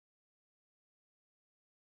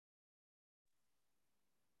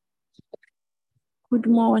Good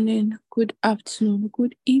morning, good afternoon,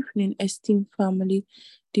 good evening, esteemed family,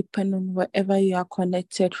 depending on wherever you are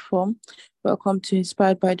connected from. Welcome to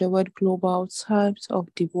Inspired by the Word Global Times of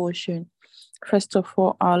Devotion. First of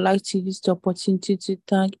all, I would like to use the opportunity to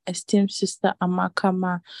thank esteemed Sister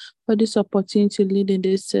Amakama for this opportunity to lead in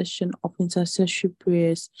this session of intercessory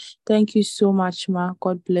prayers. Thank you so much, Ma.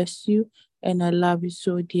 God bless you, and I love you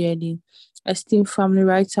so dearly. Esteemed family,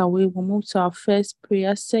 right away, we'll move to our first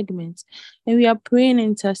prayer segment, and we are praying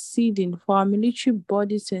and interceding for our military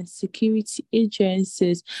bodies and security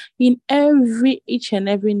agencies in each and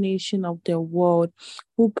every nation of the world.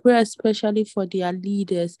 We pray especially for their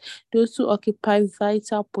leaders, those who occupy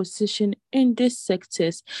vital position in these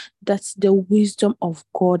sectors, that the wisdom of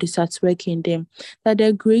God is at work in them, that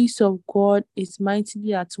the grace of God is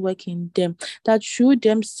mightily at work in them, that through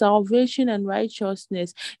them salvation and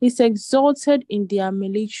righteousness is exalted in their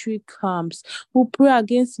military camps. We pray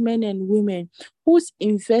against men and women whose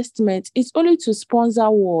investment is only to sponsor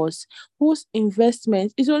wars, whose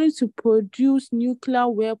investment is only to produce nuclear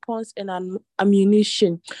weapons and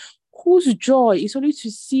ammunition, whose joy is only to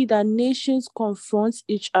see that nations confront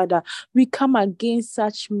each other. We come against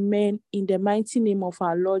such men in the mighty name of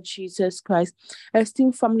our Lord Jesus Christ.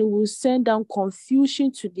 Esteemed family will send down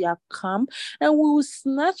confusion to their camp, and we will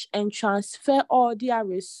snatch and transfer all their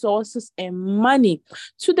resources and money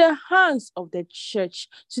to the hands of the church,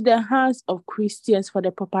 to the hands of Christians for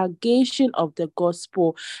the propagation of the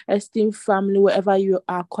gospel. Esteemed family, wherever you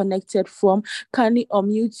are connected from, kindly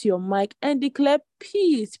unmute your mic and declare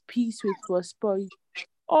peace with prosperity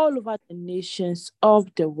all over the nations of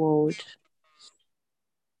the world.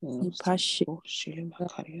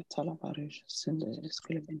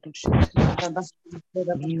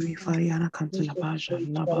 Miri Fariana Cantalabaja,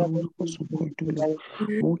 Labaruna Cosuportulo,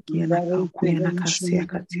 Mokiana Kaukiana Cassia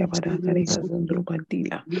Cassia Badagariga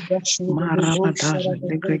Zandrubadila, Marabadaja,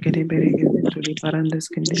 the Gregade Beregas into the Barandas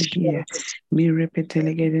Candeligia, Miri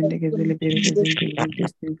Petelegat and the Gazelle Beregas into the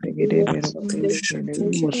distant Gregade Beregas,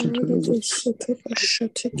 motion to lose.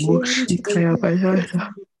 Moshikaya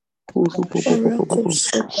Bajaja. Into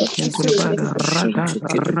the baga rada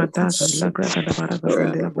lagra da baraga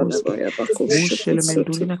zandela boski mushele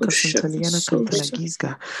mendulina kasantaliana kantala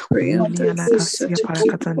gizga uniana kasia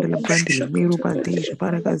parakatandela brandili miruba deja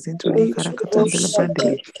baraga zintuli karakatandela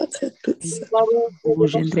brandili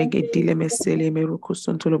Ujendrege dile mesele meruko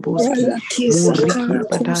sontolo boski muriki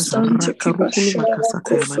abadaza rakarukulu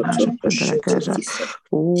makasaka ya manasha pandala gaja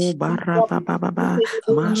o barra baba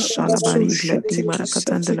mashala barigla di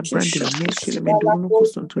marakatandela brandili meshile mendulunu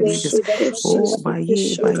kusontoligas o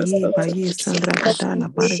baye sandra gadala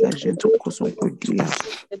baraga jento kusontodila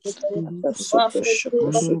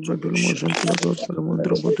Mondoro Badulu Mojontolo Gosolo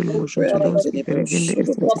Mondro Bodulu Mojontolonski Peregende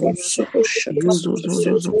Estentini Yuzo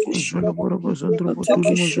Zozo Jolo Borogo Zondro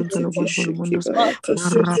Botulu Mojontolo Gosolo Mondos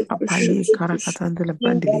Marra Papaye Karakatandela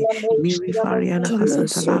Bandili Miri Fariana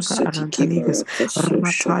Casantalaga Arantaligas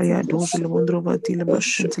Rataya Dojolo Mondro Batila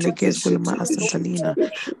Masanteleges Gulma Asantalina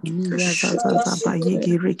Mia Zaza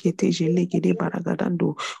Bayegi Rikete Legede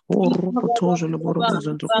Baragadando O Rupotojo Borogo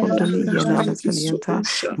Zondro Condoli Yana Masalianta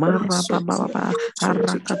Marra Baba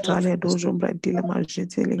Arrakatale dojo bradile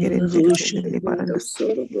majete legerende le barandas.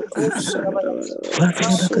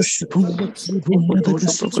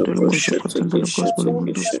 Dojo procodolo mojo cotandolo gospel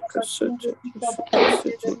mundos.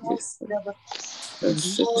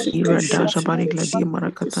 Ira daja barigla di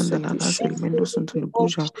marakatanda la gaspel mendos unto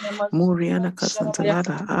buja Muriana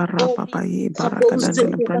casantalada arra papaye barakadanda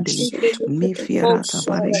la brandili mi fiarata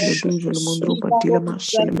barigla dojo le mondro batila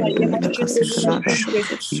mashele mendulina casantalada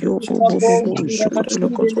yo bobo jocotolo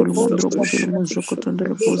cotolo mondro botolo mojo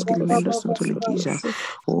cotandolo bosgil mendos unto gija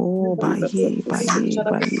o baye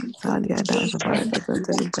talia daja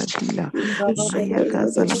barakatanda la brandila maya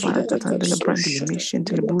gaza la barakatanda la brandili mission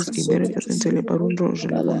to the boski berekatanda la barundo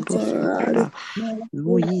jele mondos brada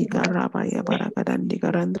Muyi garaba ya baragadandi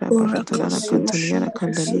garandra bajantalana cantaliana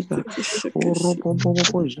candaliga o robo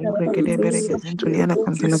bobo jembre que de berege zentuliana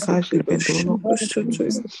cantalagash le pendruno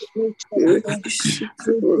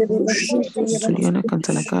Juliana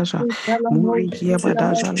Cantalagasha, Muri Gia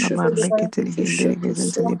Badaja, la Barreke Telegende,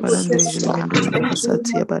 Gazentele Barande, Gilmendulina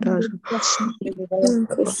Casatia Badaja,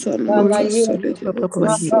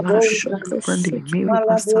 Brandili, Miru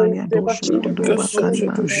Pastalia, Dosha, Mondruba,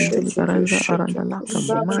 Karima, Zinteli Garanja, Arandalaka,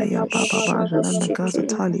 Maya, Baba Baja, Nanda Gaza,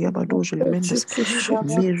 Talia, Badoja, Mendes,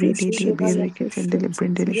 Miridi di biriki tendele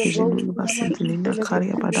brindele kijinulu basentinina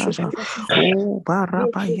karia badaja. Oh,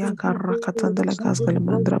 baraba yaga rakatandala gaskele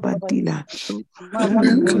mandra badila. Lord have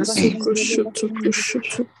mercy.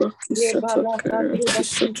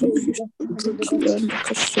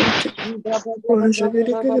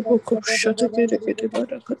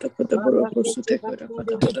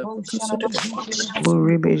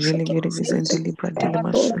 Buribe jeligere gizente libra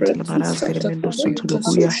dilema shantila baraz geremendo sunto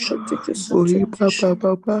duguya. Uri papa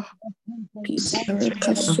papa.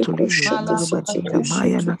 Santuli julu badila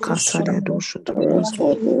maya na kasalia do shunto lubuzi.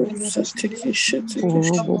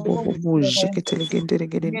 Bo jeketele gendere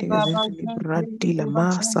gedende gizente libra dilema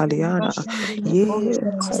saliana. Ye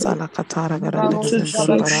masala katara garanda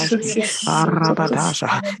gizento baraji.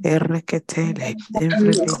 Arabadasha erreketele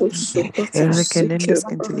evrebedi errekenendes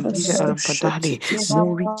kenteligisha arampadali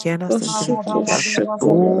muri kiana senteligia.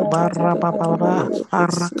 O barababa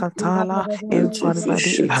arakatala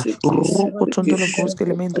enfaribadila rukotondolo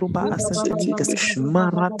goskele mendruba asanteligas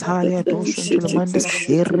maratalia doshuntulemandes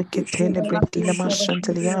erreketele bredila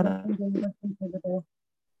mashanteliana.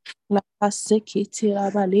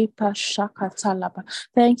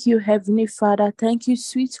 Thank you, Heavenly Father. Thank you,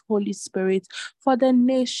 sweet Holy Spirit, for the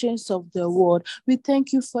nations of the world. We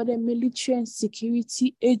thank you for the military and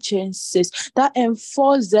security agencies that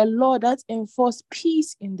enforce the law, that enforce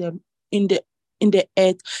peace in the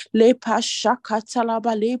earth.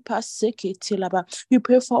 We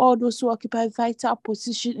pray for all those who occupy vital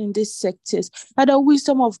positions in these sectors, that the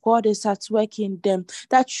wisdom of God is at work in them,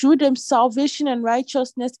 that through them salvation and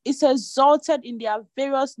righteousness is exalted in their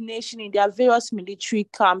various nations, in their various military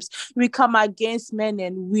camps. We come against men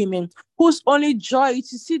and women whose only joy is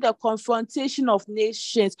to see the confrontation of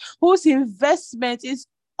nations, whose investment is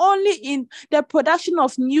only in the production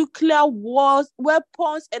of nuclear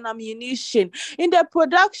weapons and ammunition, in the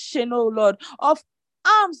production, oh Lord, of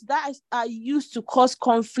arms that are used to cause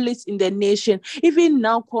conflicts in the nation. Even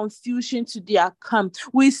now, confusion to their camp.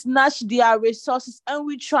 We snatch their resources and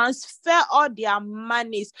we transfer all their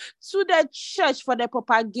monies to the church for the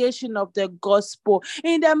propagation of the gospel.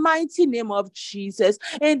 In the mighty name of Jesus,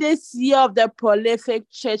 in this year of the prolific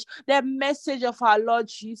church, the message of our Lord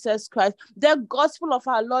Jesus Christ, the gospel of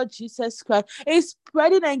our Lord Jesus Christ is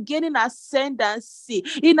spreading and gaining ascendancy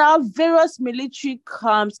in our various military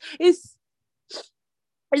camps.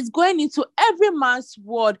 It's going into every man's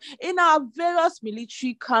world in our various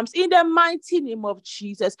military camps. In the mighty name of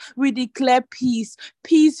Jesus, we declare peace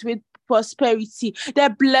with prosperity,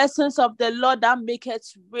 the blessings of the Lord that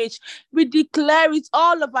maketh rich. We declare it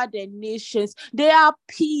all over the nations. There are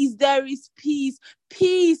peace, there is peace.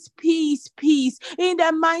 Peace in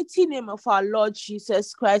the mighty name of our Lord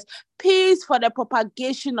Jesus Christ. Peace for the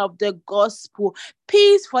propagation of the gospel.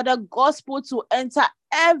 Peace for the gospel to enter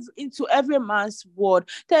into every man's world.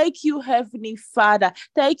 Thank you, Heavenly Father.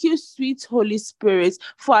 Thank you, sweet Holy Spirit,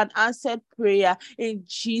 for an answered prayer. In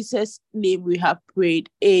Jesus' name we have prayed.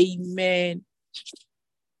 Amen.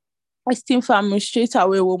 Esteemed family, straight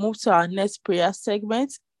away we'll move to our next prayer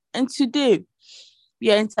segment. And today, we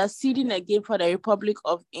are interceding again for the Republic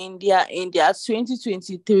of India in their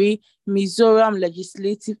 2023 Mizoram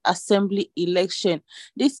Legislative Assembly election.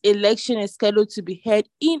 This election is scheduled to be held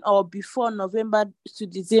in or before November to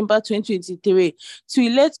December 2023 to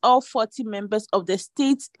elect all 40 members of the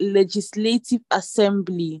State Legislative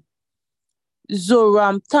Assembly.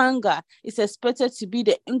 Zoramthanga is expected to be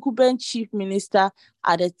the incumbent chief minister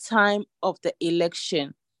at the time of the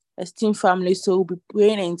election. Esteemed family, so we'll be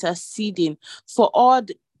praying and interceding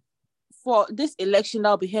for this election that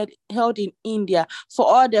will be held in India, for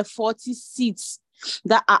all the 40 seats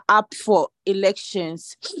that are up for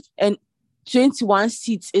elections, and 21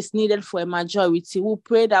 seats is needed for a majority. We'll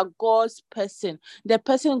pray that God's person, the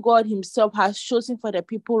person God himself has chosen for the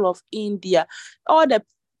people of India, all the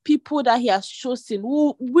people that he has chosen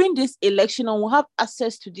will win this election and will have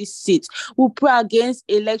access to this seat. We'll pray against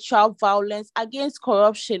electoral violence, against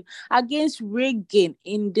corruption, against rigging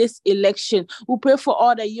in this election. We'll pray for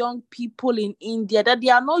all the young people in India that they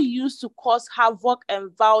are not used to cause havoc and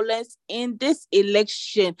violence in this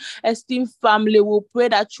election. Esteemed family, we'll pray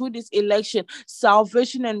that through this election,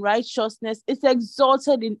 salvation and righteousness is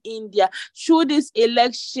exalted in India. Through this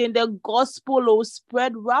election, the gospel will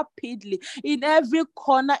spread rapidly in every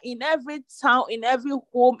corner, in every town, in every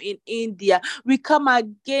home in India. We come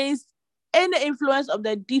against any influence of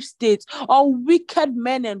the deep state or wicked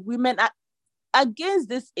men and women against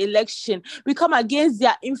this election. We come against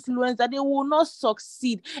their influence that they will not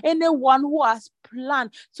succeed. Anyone who has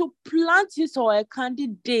planned to plant his or a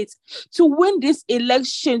candidate to win this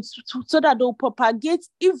election so that they'll propagate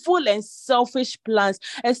evil and selfish plans,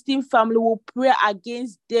 esteemed family, will pray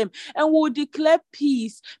against them and will declare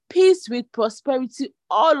peace with prosperity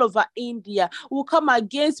all over India. Will come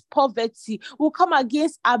against poverty, will come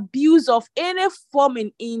against abuse of any form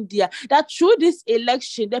in India, that through this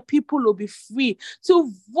election the people will be free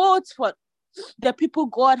to vote for the people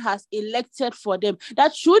God has elected for them.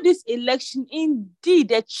 That through this election, indeed,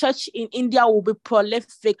 the church in India will be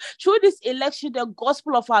prolific. Through this election, the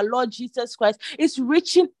gospel of our Lord Jesus Christ is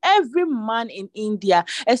reaching every man in India.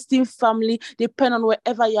 Esteemed family, depend on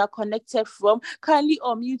wherever you are connected from, kindly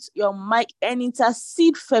unmute your mic and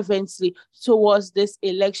intercede fervently towards this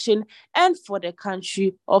election and for the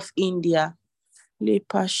country of India.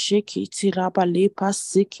 Lepa shiki tiraba, lepa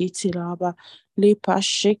siki tiraba. Lepa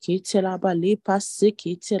shiki tiraba, lepa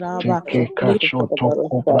siki tiraba. Kacho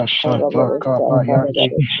toko brashata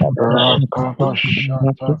kabayaki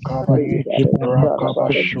rakabashata kabaye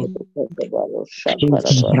rakabashu shakari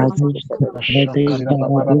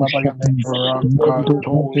baba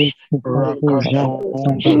bayane rakatos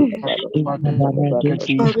katiske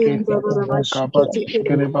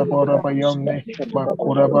rakabatiskere baba bayane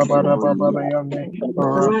makura baba bayane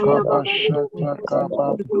rakabashata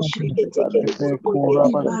kababusi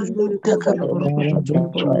kuraba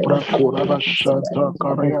Tubra Kurabashata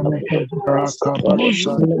Karayane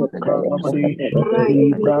Rakabashata Kababadi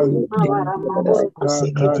Libran Kaka Sokolaya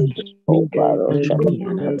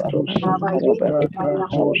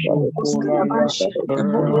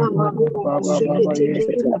Baba Babaye Babaye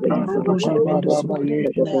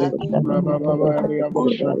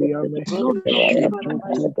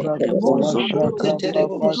Babaye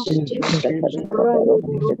Abishadiane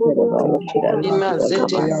Shitu Kubra Kurashaka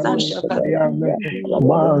Babatiskayane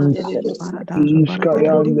Man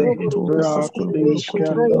Iskayane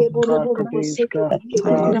Rakadiska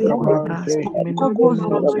Rakadiska Rakabante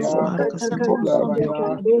Kulabaya Kulabaya Kulabaya Kulabaya Kulabaya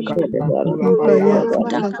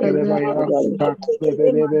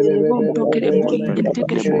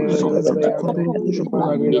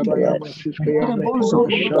Siskayane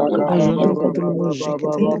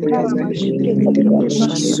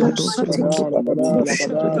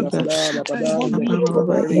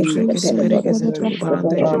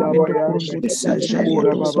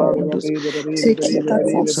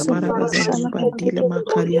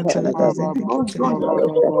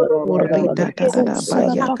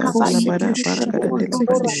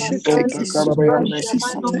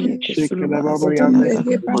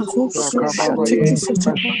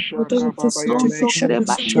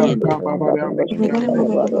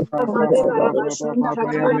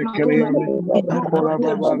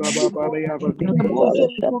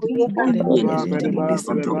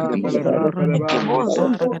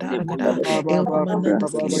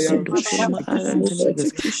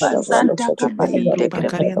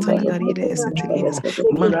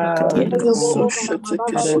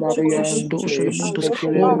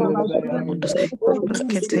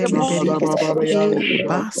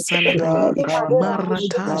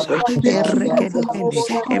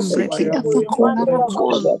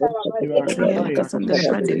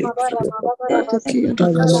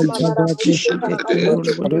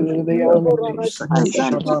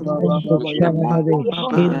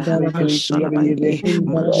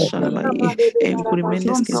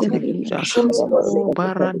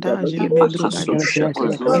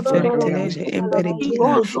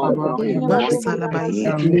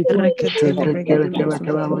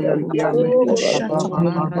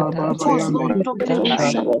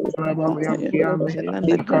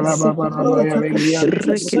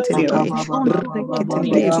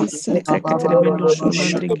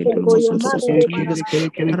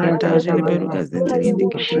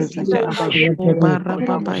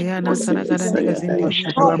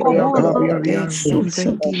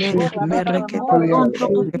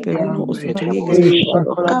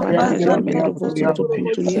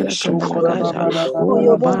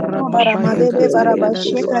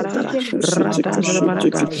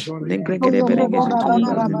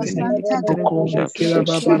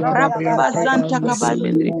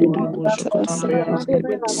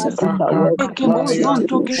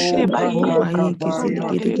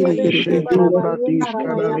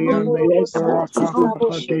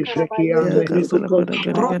Shaka Sekiyande, Kazala para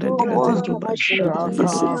gara gara diga thank you ba Shaka,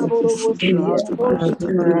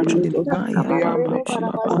 Maya Yande,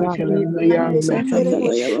 Baba Yande, Santali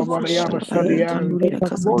Babarayaba Shakaya Sadiande, Kanduri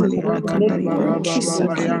Kasantali Kandari Yande,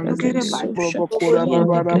 Kazali Robokura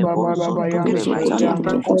Babayande, Sotondolo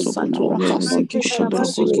Sekiyande, koto koto siki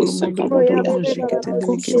shondolo kostolo mondolo mondolo boji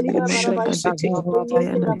ketendele kendele mandra kasete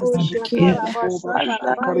ayana kasantele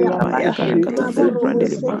abaya garan katandele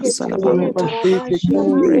brandele masala baruta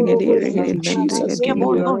regede regede lendrega dili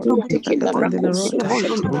baruti kakatandele rota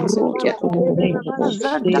roto kobo bobo bobo bo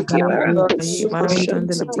digi baranta ye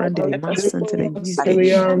barakatandele brandele masantele gizli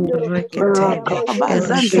reketele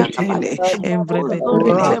ereketele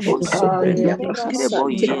envrebetele sobrenda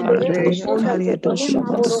prakasantele barataya karia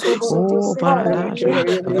doshamata oh varadaja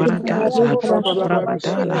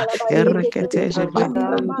rabadala erreketeje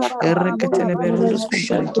vredila erreketele berundus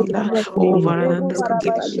kumparigila oh varanandas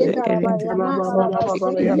kagila erindile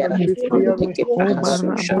oh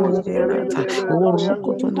barabo verata oh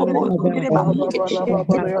rokotondolo bodolo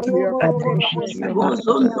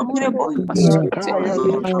Shia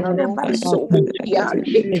barakata Maya kasantele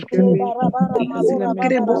gazele Kazila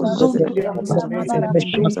mendoza mazela mendoza mazela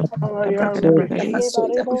mendoza rakada bragadi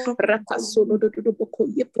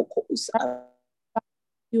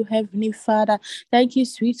You, Heavenly Father. Thank you,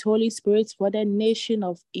 sweet Holy Spirit, for the nation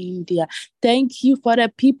of India. Thank you for the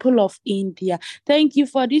people of India. Thank you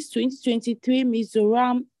for this 2023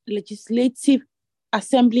 Mizoram Legislative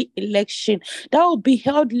Assembly election that will be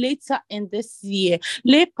held later in this year.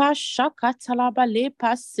 Lepa shaka talaba,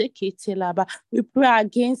 lepa seke talaba. We pray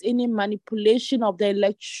against any manipulation of the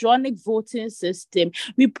electronic voting system.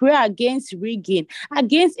 We pray against rigging,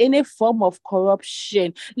 against any form of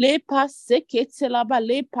corruption. Lepa seke talaba,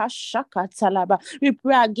 lepa shaka talaba. We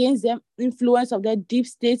pray against the influence of the deep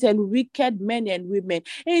state and wicked men and women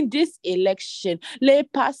in this election.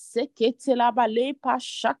 Lepa seke talaba, lepa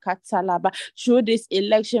shaka talaba. Through this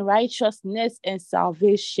election, righteousness and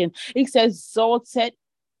salvation is exalted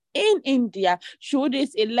in India. Through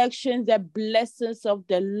these elections, the blessings of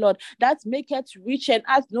the Lord that make it rich and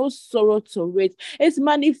has no sorrow to it is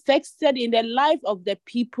manifested in the life of the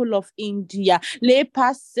people of India. The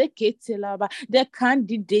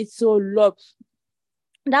candidates, oh Lord,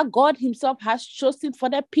 that God himself has chosen for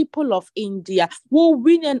the people of India will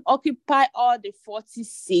win and occupy all the 40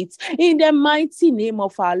 seats in the mighty name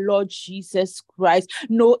of our Lord Jesus Christ.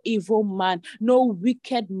 No evil man, no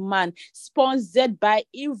wicked man sponsored by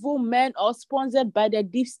evil men or sponsored by the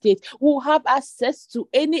deep state will have access to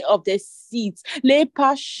any of the seats.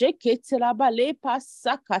 Lepa sheketelaba, lepa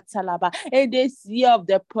sakatalaba. In this year of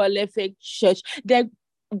the prolific church, the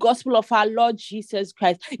gospel of our Lord Jesus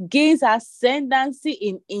Christ gains ascendancy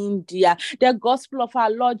in India. The gospel of our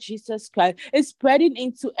Lord Jesus Christ is spreading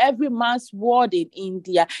into every man's world in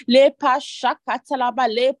India. Lepa shakatalaba,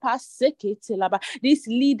 lepa seketelaba. These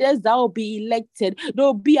leaders that will be elected,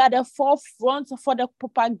 they'll be at the forefront for the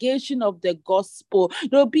propagation of the gospel.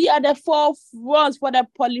 They'll be at the forefront for the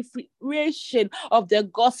proliferation of the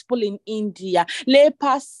gospel in India.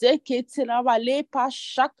 Lepa seketelaba, lepa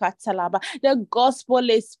shakatalaba. The gospel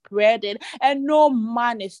is spreading and no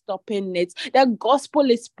man is stopping it. The gospel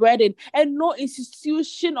is spreading and no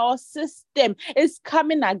institution or system is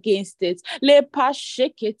coming against it.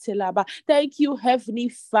 Thank you, Heavenly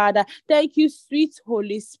Father. Thank you, sweet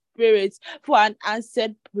Holy Spirit, for an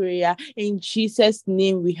answered prayer. In Jesus'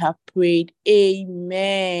 name we have prayed.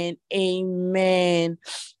 Amen. Amen.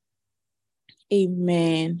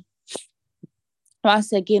 Amen.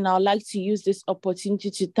 Once again, I would like to use this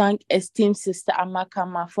opportunity to thank esteemed Sister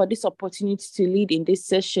Amakama for this opportunity to lead in this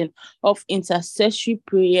session of intercessory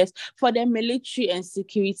prayers for the military and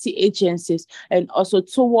security agencies and also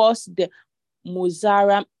towards the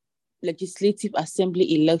Mizoram Legislative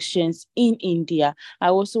Assembly elections in India. I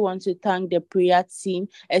also want to thank the prayer team,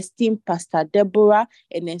 esteemed Pastor Deborah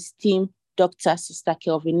and esteemed Dr. Sister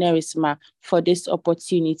Kelvin Nerisma for this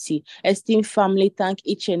opportunity. Esteemed family, thank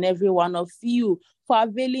each and every one of you for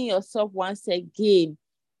availing yourself once again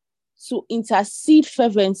to intercede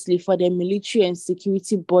fervently for the military and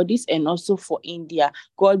security bodies and also for India.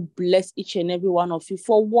 God bless each and every one of you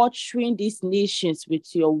for watering these nations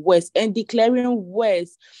with your words and declaring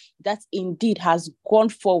words that indeed has gone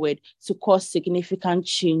forward to cause significant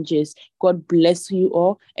changes. God bless you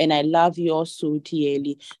all, and I love you all so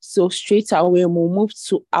dearly. So straight away, we'll move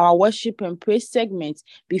to our worship and praise segment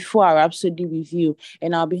before our Rhapsody review,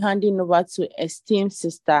 and I'll be handing over to esteemed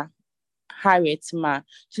Sister Harriet Ma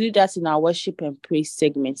to lead us in our worship and praise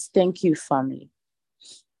segments. Thank you, family.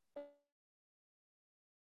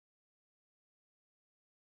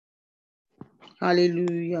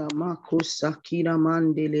 Hallelujah. Makosakina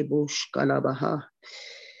mandele bosh kalabaha.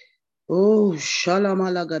 Oh,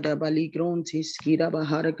 shalamalagada baligronti skida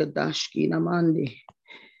baharagadashi namande.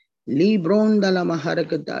 Libronda la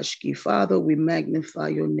maharagadashi. Father, we magnify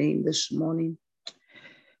your name this morning.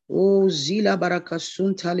 Oh, zila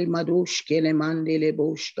barakasuntali madosh kele mandele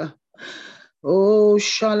boshka. Oh,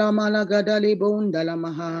 shalamalagada libonda la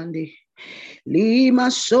mahande. Lima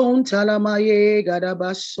son talamaye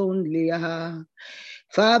gadabason liaha.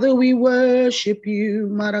 Father, we worship you,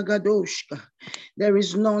 Maragadoshka. There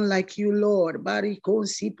is none like you, Lord.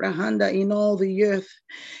 Barikonsi prahanda in all the earth.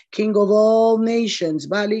 King of all nations,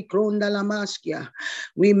 Balikronda Lamaskia.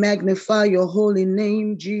 We magnify your holy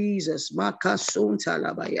name, Jesus. Makason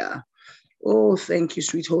talabaya. Oh, thank you,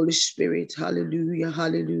 sweet Holy Spirit. Hallelujah,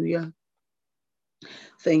 hallelujah.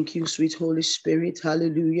 Thank you, sweet Holy Spirit.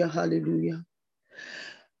 Hallelujah, hallelujah.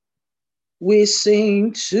 We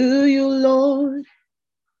sing to you, Lord.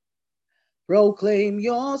 Proclaim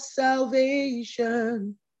your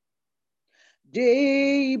salvation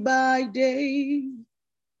day by day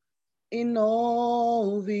in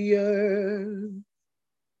all the earth.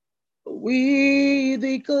 We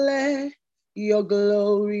declare your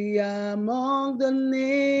glory among the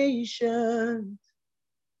nations.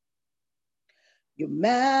 You're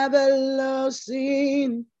marvelous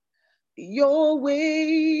in your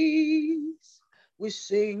ways. We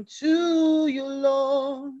sing to you,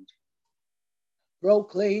 Lord.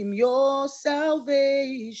 Proclaim your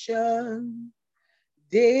salvation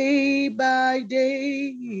day by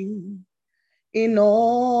day in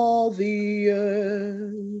all the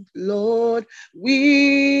earth. Lord,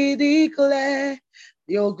 we declare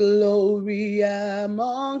your glory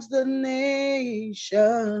amongst the nations.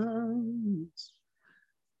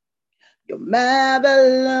 You're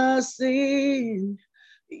marvelous in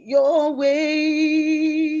your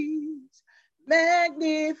ways.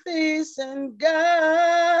 Magnificent God,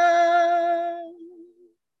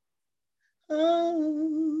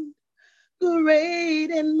 oh,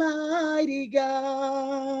 great and mighty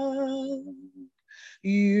God,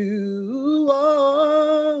 you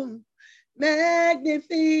are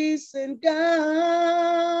magnificent God,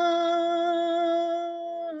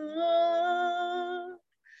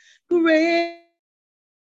 great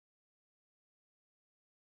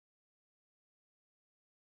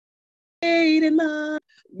and mighty.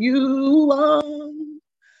 You are,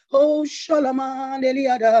 oh Shalaman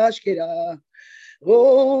Eliadashkira,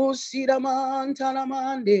 oh Sidaman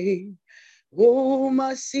Talamande, oh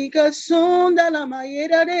Masika Sonda la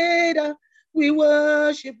Mayeda. We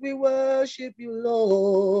worship you,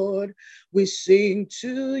 Lord. We sing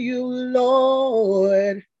to you,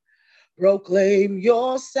 Lord. Proclaim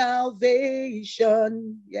your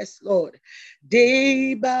salvation, yes, Lord,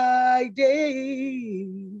 day by day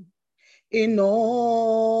in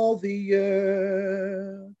all the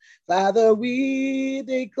earth. Father, we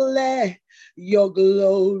declare your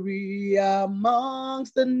glory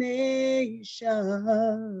amongst the nations.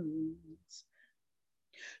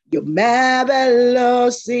 You're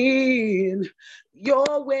marvelous in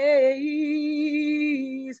your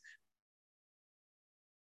ways.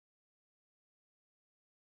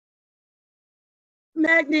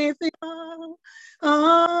 Magnificent,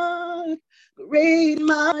 great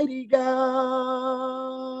mighty God,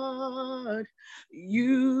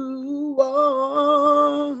 you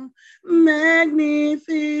are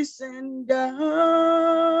magnificent God,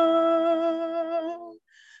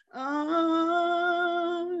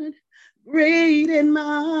 great and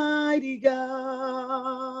mighty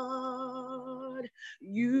God,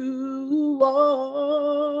 you are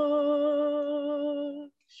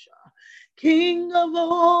King of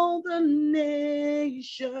all the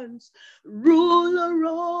nations, ruler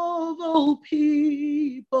of all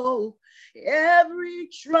people, every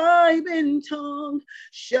tribe and tongue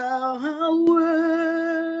shall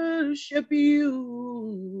worship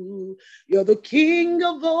you. You're the King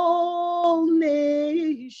of all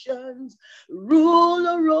nations,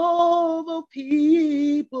 ruler of all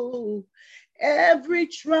people, every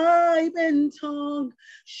tribe and tongue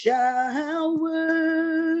shall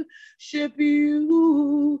worship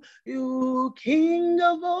you, you King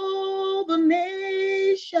of all the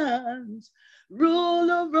nations,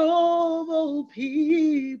 ruler of all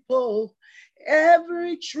people,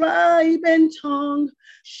 every tribe and tongue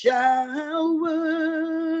shall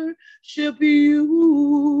worship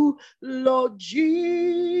you, Lord Jesus,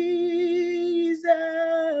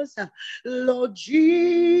 Lord Jesus.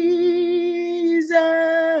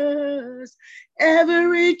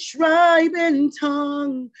 every tribe and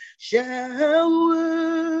tongue shall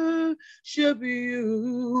worship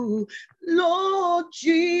you, Lord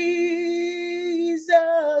Jesus.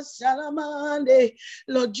 Salamande,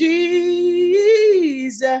 Lord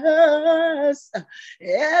Jesus,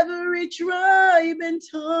 every tribe and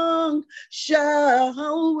tongue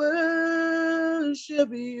shall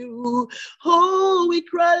worship you. Oh, we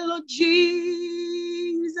cry, Lord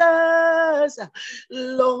Jesus,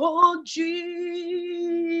 Lord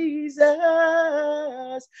Jesus,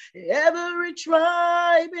 every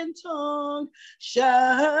tribe and tongue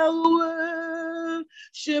shall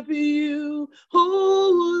worship you,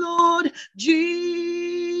 oh Lord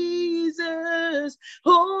Jesus,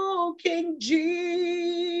 oh King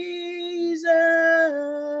Jesus,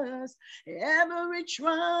 every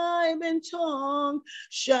tribe and tongue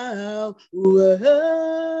shall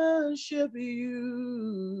worship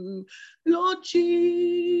you, Lord Jesus,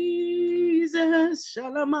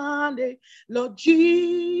 Shalamande, Lord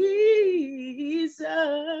Jesus,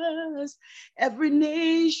 every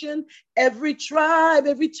nation, every tribe,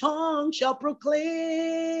 every tongue shall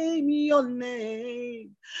proclaim your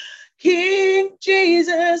name. King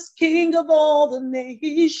Jesus, King of all the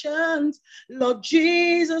nations, Lord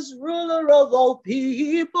Jesus, ruler of all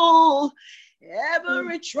people,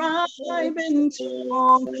 every tribe and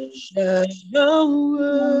tongue shall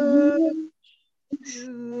worship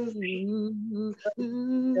you.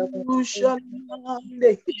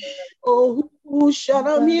 Shalande, oh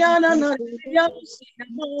Shalamiana,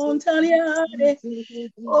 Montaniade,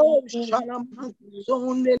 oh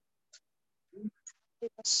Shalamazonde.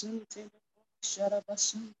 Basunte,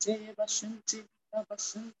 Sharabasunte, Basunte,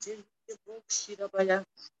 Basunte, Shirabaya,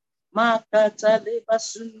 Makata de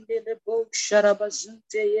Basunde, the Bo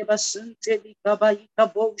Sharabasunte, Basunte, Kabaika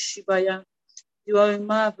Bo Shibaya. You are a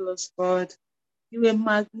marvelous God. You are a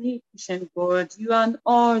magnificent God. You are an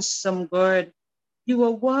awesome God. You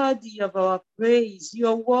are worthy of our praise. You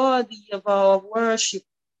are worthy of our worship.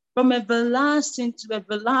 From everlasting to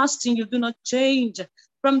everlasting, you do not change.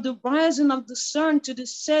 From the rising of the sun to the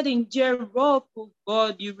setting thereof, oh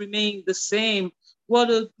God, you remain the same.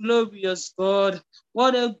 What a glorious God.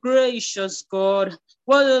 What a gracious God.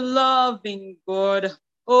 What a loving God.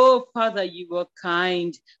 Oh, Father, you are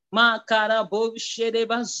kind. Makara boshere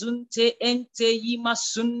bazunte ente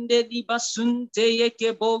yimasunde di basunte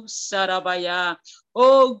yekebo sarabaya.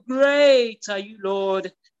 Oh, great are you,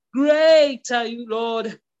 Lord. Great are you,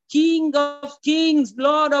 Lord. King of kings,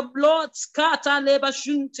 Lord of lords, kata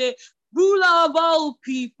lebashunte, ruler of all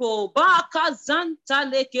people. Baka zanta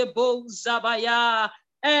lekebo zabaya.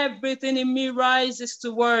 Everything in me rises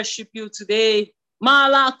to worship you today.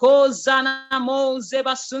 Malako zanamo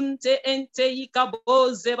zebasunte ente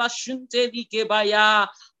ikabo zebashunte likebaya.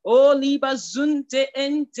 O libazunte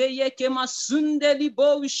ente yeke masunde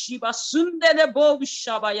libo shibasunde lebo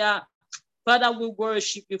shabaya. Father, we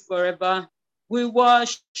worship you forever. We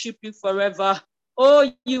worship you forever. Oh,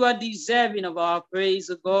 you are deserving of our praise,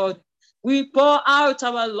 O God. We pour out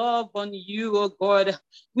our love on you, O God.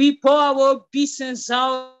 We pour our obeisance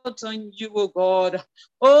out on you, O God.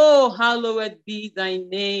 Oh, hallowed be thy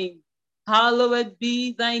name. Hallowed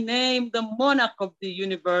be thy name, the monarch of the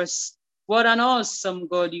universe. What an awesome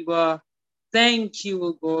God you are. Thank you,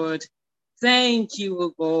 O God. Thank you,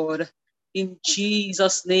 O God. In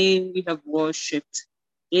Jesus' name we have worshipped.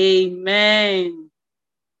 Amen.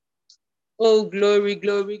 Oh, glory,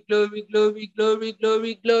 glory, glory, glory, glory,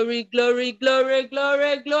 glory, glory, glory, glory,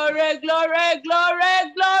 glory, glory, glory,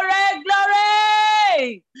 glory, glory,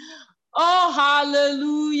 glory. Oh,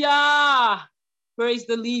 hallelujah. Praise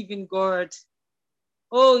the living God.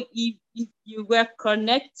 Oh, if you were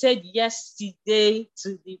connected yesterday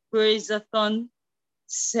to the praise-a-thon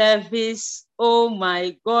service, oh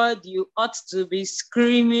my God, you ought to be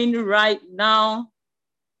screaming right now.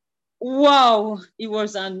 Wow, it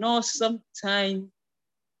was an awesome time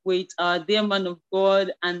with our dear man of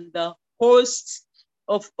God and the host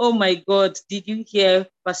of, oh my God, did you hear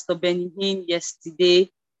Pastor Benny Hinn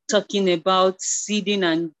yesterday talking about seeding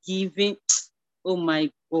and giving? Oh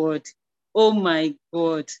my God, oh my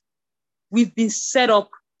God. We've been set up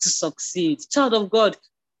to succeed. Child of God,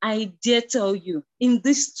 I dare tell you, in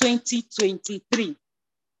this 2023,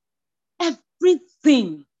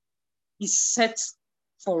 everything is set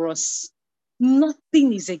for us.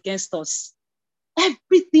 Nothing is against us.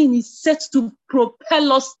 Everything is set to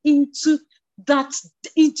propel us into that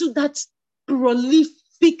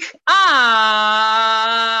prolific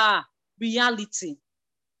reality.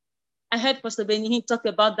 I heard Pastor Benny Hinn talk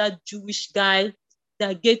about that Jewish guy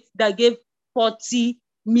that gave 40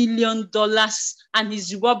 million, and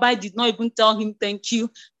his rabbi did not even tell him thank you.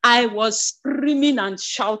 I was screaming and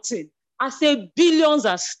shouting. I said, billions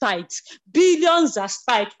are tight. Billions are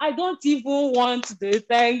tight. I don't even want the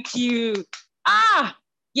thank you.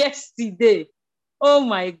 Yesterday. Oh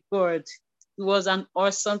my God. It was an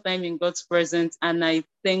awesome time in God's presence. And I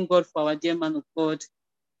thank God for our dear man of God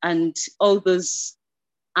and all those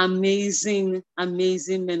amazing,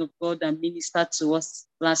 amazing men of God that ministered to us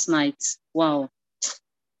last night. Wow.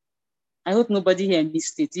 I hope nobody here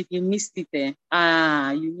missed it. If you missed it,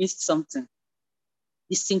 you missed something.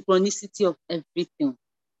 The synchronicity of everything.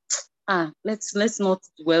 Let's not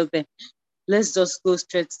dwell there. Let's just go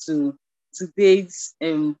straight to today's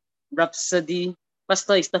rhapsody.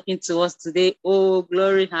 Pastor is talking to us today. Oh,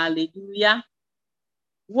 glory, hallelujah.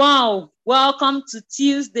 Wow, welcome to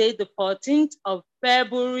Tuesday, the 14th of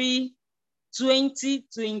February,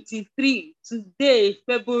 2023. Today,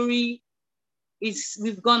 February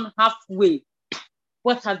we've gone halfway.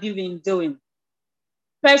 What have you been doing?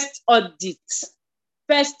 First audit.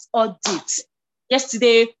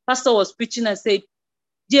 Yesterday, Pastor was preaching and said,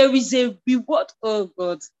 there is a reward. Oh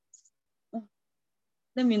God.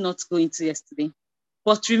 Let me not go into yesterday.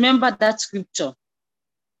 But remember that scripture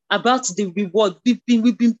about the reward. We've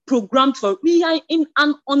been programmed for. We are in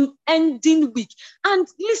an unending week. And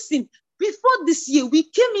listen, before this year, we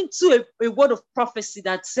came into a word of prophecy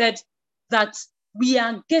that said that we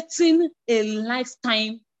are getting a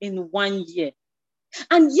lifetime in 1 year.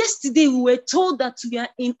 And yesterday we were told that we are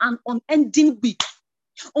in an unending week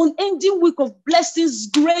of blessings,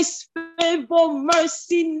 grace, favor,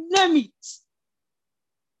 mercy, name it.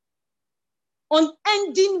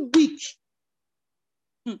 Unending week,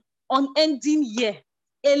 unending year,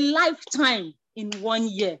 a lifetime in 1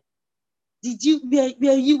 year.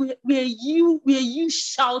 Were you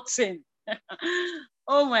shouting?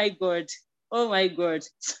 Oh my God.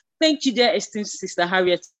 Thank you, dear esteemed Sister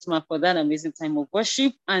Harriet, for that amazing time of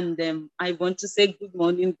worship. And I want to say good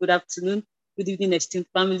morning, good afternoon, good evening, esteemed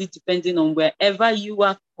family, depending on wherever you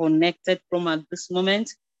are connected from at this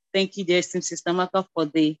moment. Thank you, dear esteemed Sister Maka, for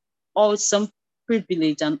the awesome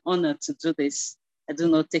privilege and honor to do this. I do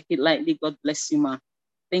not take it lightly. God bless you, ma.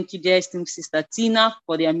 Thank you, dear esteemed Sister Tina,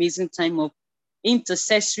 for the amazing time of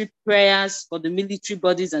intercessory prayers for the military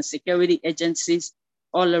bodies and security agencies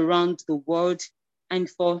all around the world, and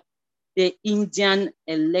for the Indian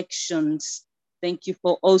elections. Thank you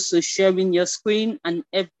for also sharing your screen, and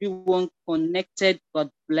everyone connected. God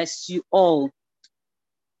bless you all.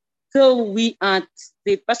 So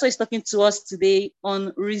the pastor is talking to us today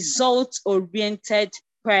on result-oriented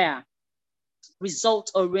prayer.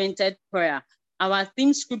 Result-oriented prayer. Our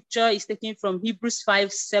theme scripture is taken from Hebrews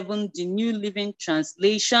 5:7, the New Living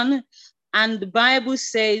Translation. And the Bible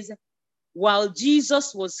says, while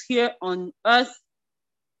Jesus was here on earth,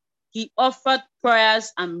 he offered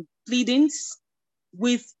prayers and pleadings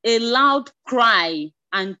with a loud cry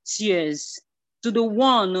and tears to the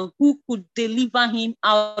one who could deliver him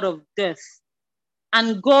out of death.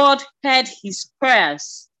 And God heard his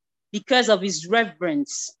prayers because of his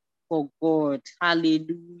reverence for God.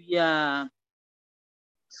 Hallelujah.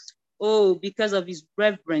 Oh, because of his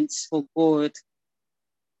reverence for God.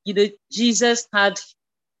 You know, Jesus had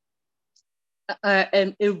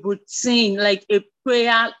a routine, like a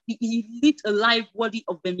prayer. He lived a life worthy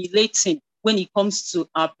of emulating when it comes to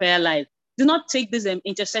our prayer life. Do not take these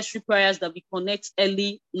intercessory prayers that we connect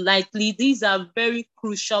early lightly. These are very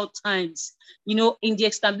crucial times. You know, in the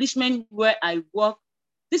establishment where I work,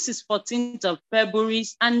 this is 14th of February,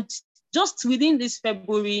 and just within this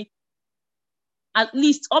February, at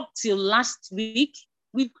least up till last week,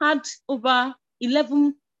 we've had over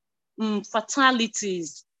 11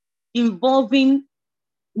 fatalities involving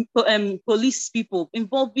police people,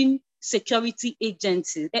 involving security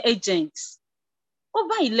agents.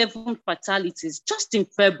 Over 11 fatalities just in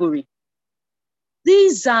February.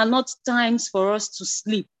 These are not times for us to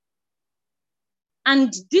sleep.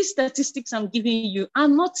 And these statistics I'm giving you are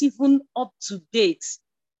not even up to date,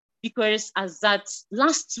 because as that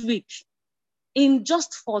last week, in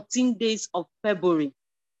just 14 days of February,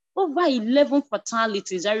 over 11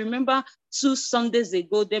 fatalities. I remember 2 Sundays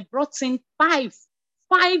ago, they brought in five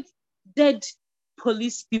dead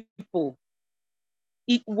police people.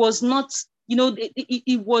 It was not, you know,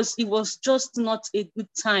 it was just not a good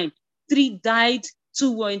time. 3 died,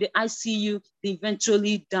 2 were in the ICU, they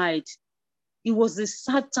eventually died. It was a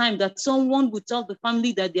sad time that someone would tell the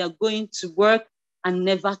family that they are going to work and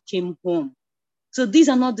never came home. So these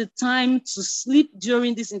are not the time to sleep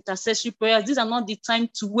during these intercessory prayers. These are not the time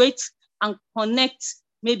to wait and connect.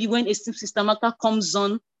 Maybe when a Sister Maka comes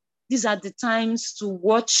on, these are the times to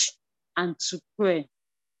watch and to pray.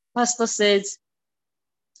 Pastor is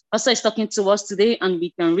talking to us today, and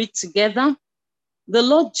we can read together. The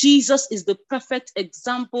Lord Jesus is the perfect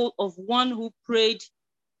example of one who prayed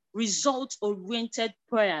result-oriented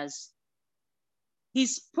prayers.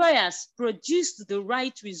 His prayers produced the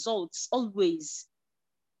right results always.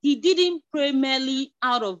 He didn't pray merely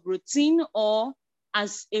out of routine or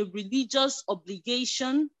as a religious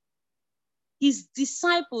obligation. His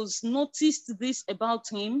disciples noticed this about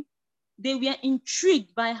him. They were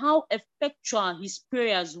intrigued by how effectual his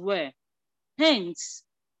prayers were. Hence,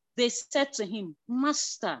 they said to him,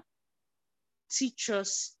 Master, teach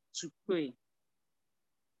us to pray.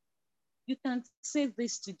 You can say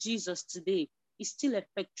this to Jesus today. It's still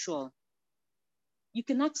effectual. You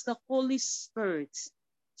can ask the Holy Spirit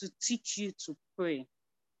to teach you to pray.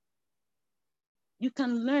 You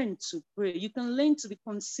can learn to pray. You can learn to be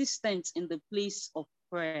consistent in the place of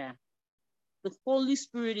prayer. The Holy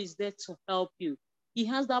Spirit is there to help you. He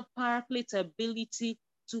has that paraclete ability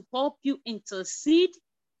to help you intercede,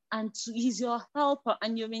 and he's your helper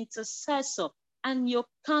and your intercessor and your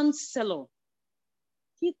counselor.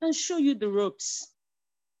 He can show you the ropes.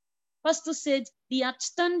 Pastor said the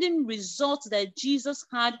outstanding result that Jesus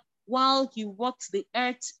had while he walked the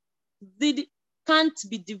earth can't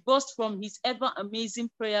be divorced from his ever amazing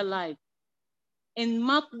prayer life. In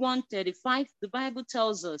Mark 1:35, the Bible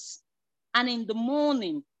tells us, and in the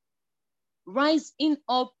morning, rising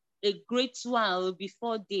up a great while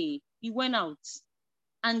before day, he went out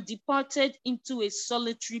and departed into a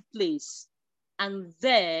solitary place, and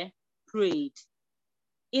there prayed.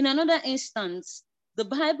 In another instance, the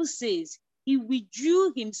Bible says he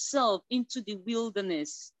withdrew himself into the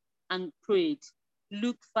wilderness and prayed.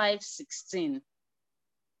 Luke 5:16.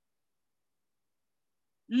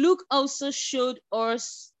 Luke also showed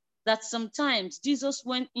us that sometimes Jesus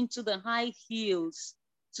went into the high hills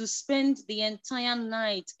to spend the entire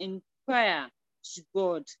night in prayer to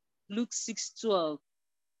God. Luke 6:12.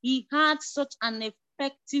 He had such an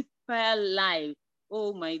effective prayer life.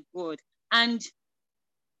 Oh my God. And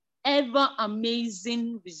ever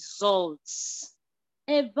amazing results.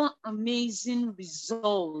 Ever amazing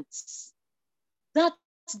results.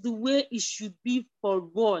 That's the way it should be for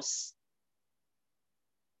us.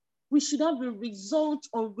 We should have a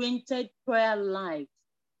result-oriented prayer life.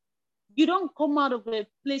 You don't come out of a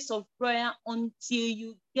place of prayer until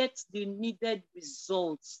you get the needed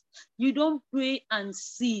results. You don't pray and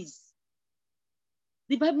cease.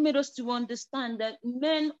 The Bible made us to understand that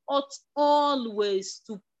men ought always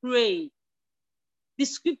to pray. The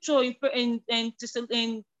scripture in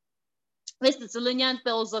Thessalonians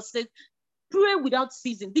tells us that pray without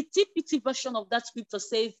ceasing. The TPT version of that scripture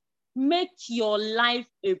says, make your life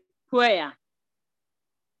a prayer.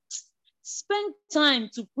 Spend time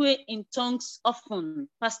to pray in tongues often,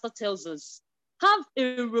 Pastor tells us. Have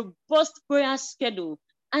a robust prayer schedule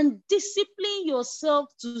and discipline yourself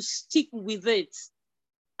to stick with it.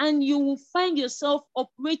 And you will find yourself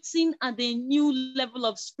operating at a new level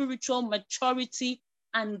of spiritual maturity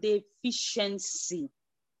and efficiency.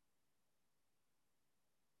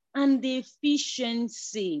 And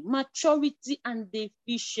efficiency, maturity and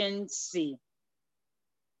efficiency.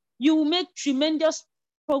 You will make tremendous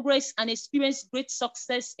progress and experience great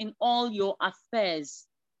success in all your affairs.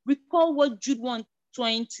 Recall what Jude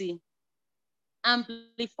 1:20,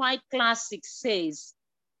 Amplified Classic says,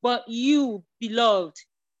 but you, beloved,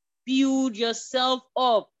 build yourself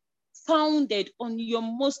up, founded on your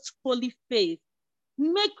most holy faith.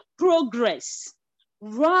 Make progress,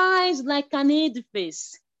 rise like an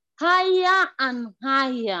edifice, higher and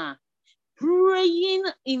higher, praying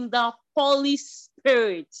in the Holy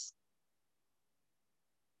Spirit.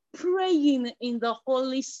 Praying in the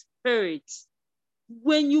Holy Spirit.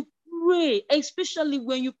 When you pray, especially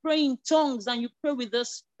when you pray in tongues and you pray with the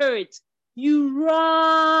Spirit, you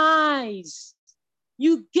rise.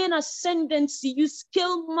 You gain ascendancy. You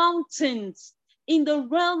scale mountains in the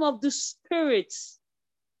realm of the Spirit.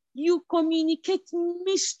 You communicate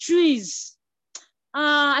mysteries.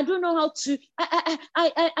 I don't know how to.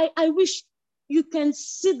 I wish you can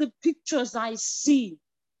see the pictures I see.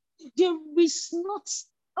 There is not.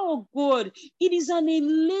 Oh God, it is an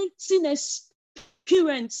elating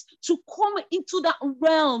experience to come into that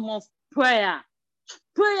realm of prayer.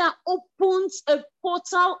 Prayer opens a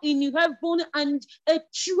portal in heaven and a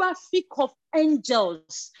traffic of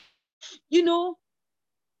angels. You know,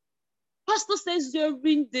 Pastor says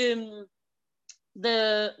during the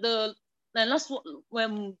last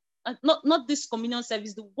one, not this communion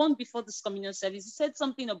service, the one before this communion service, he said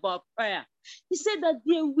something about prayer. He said that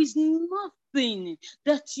there is nothing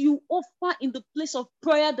that you offer in the place of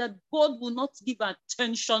prayer that God will not give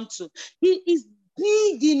attention to. He is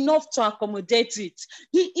big enough to accommodate it.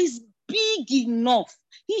 He is big enough.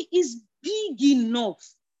 He is big enough.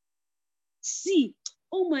 See,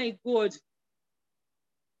 oh my God,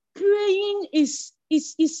 praying is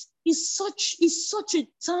such a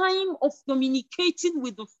time of communicating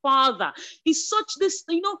with the Father. It's such this,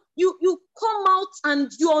 you come out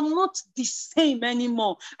and you are not the same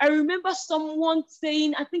anymore. I remember someone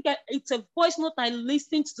saying, I think it's a voice note I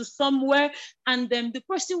listened to somewhere, and then the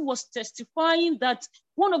person was testifying that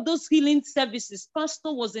one of those healing services,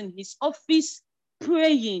 pastor was in his office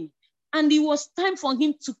praying, and it was time for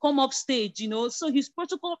him to come up stage, so his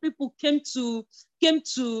protocol people came to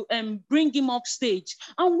bring him up stage.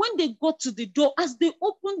 And when they got to the door, as they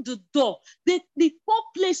opened the door, the whole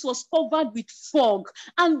place was covered with fog,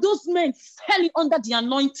 and those men fell under the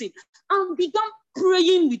anointing and began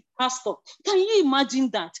praying with pastor. Can you imagine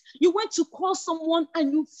that? You went to call someone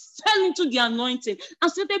and you fell into the anointing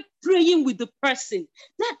and started praying with the person.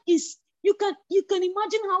 That is, you can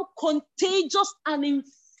imagine how contagious and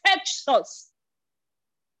infectious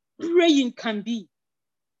praying can be.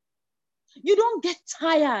 You don't get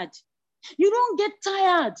tired. You don't get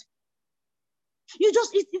tired. You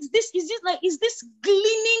just, is this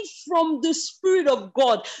gleaning from the Spirit of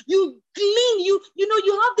God. You glean, you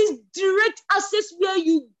have this direct access where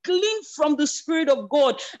you glean from the Spirit of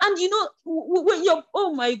God. And when you're,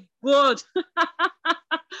 oh my God.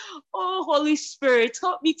 Oh, Holy Spirit,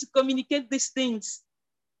 help me to communicate these things.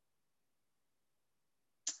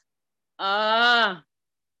 Pastor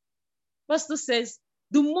says,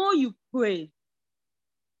 the more you pray,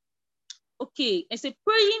 okay, I say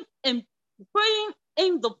praying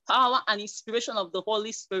in the power and inspiration of the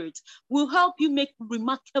Holy Spirit will help you make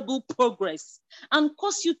remarkable progress and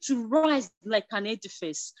cause you to rise like an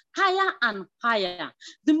edifice, higher and higher.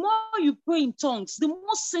 The more you pray in tongues, the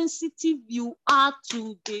more sensitive you are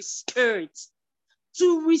to the Spirit,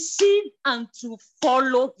 to receive and to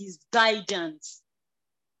follow his guidance.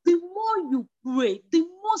 The more you pray, the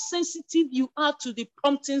more sensitive you are to the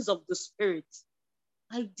promptings of the Spirit.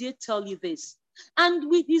 I dare tell you this. And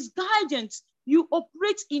with his guidance, you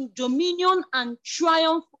operate in dominion and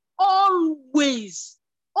triumph always.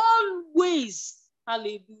 Always.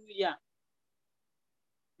 Hallelujah.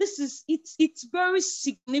 It's very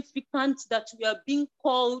significant that we are being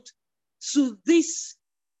called to this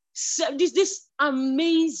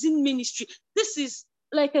amazing ministry. This is,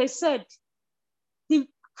 like I said, the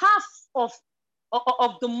half of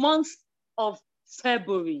the month of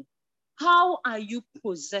February. How are you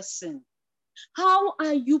possessing? How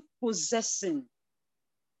are you possessing?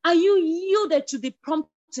 Are you yielded to the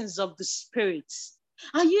promptings of the Spirit?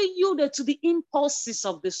 Are you yielded to the impulses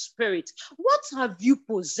of the Spirit? What have you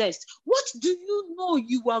possessed? What do you know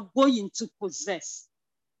you are going to possess?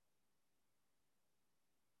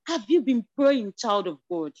 Have you been praying, child of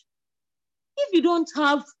God? If you don't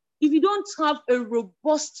have a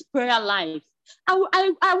robust prayer life, I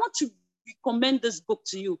want to recommend this book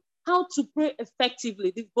to you, How to Pray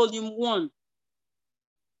Effectively, the volume 1.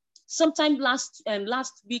 Sometime last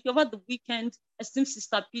week, over the weekend, esteemed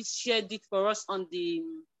Sister Peace shared it for us on the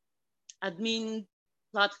admin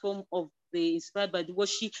platform of the Inspired by the Word.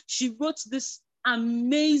 She wrote this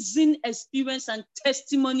amazing experience and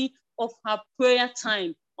testimony of her prayer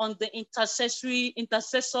time on the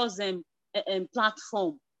intercessors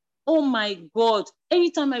platform. Oh my God,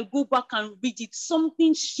 anytime I go back and read it,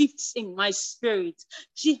 something shifts in my spirit.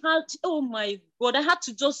 Oh my God, I had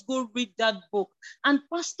to just go read that book. And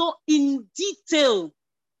Pastor in detail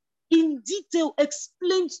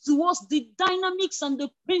explained to us the dynamics and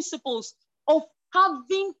the principles of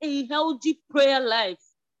having a healthy prayer life.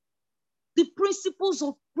 The principles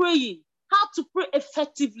of praying, how to pray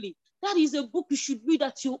effectively. That is a book you should read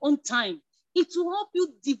at your own time. It will help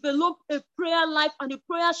you develop a prayer life and a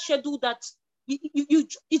prayer schedule that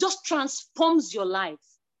it just transforms your life.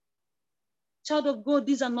 Child of God,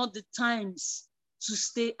 these are not the times to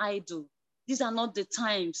stay idle. These are not the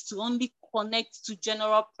times to only connect to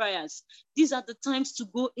general prayers. These are the times to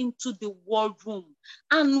go into the war room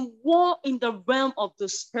and war in the realm of the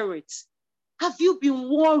Spirit. Have you been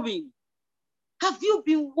warring? Have you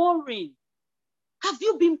been warring? Have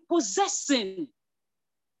you been possessing?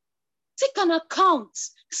 Take an account,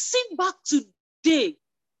 sit back today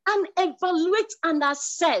and evaluate and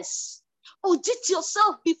assess. Audit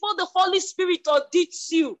yourself before the Holy Spirit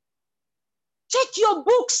audits you. Check your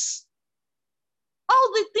books.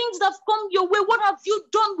 All the things that have come your way, what have you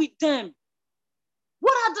done with them?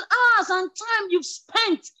 What are the hours and time you've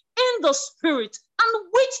spent in the Spirit and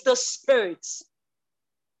with the Spirit?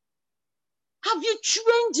 Have you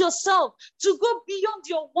trained yourself to go beyond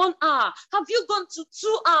your 1 hour? Have you gone to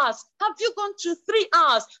 2 hours? Have you gone to 3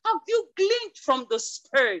 hours? Have you gleaned from the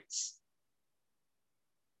Spirit?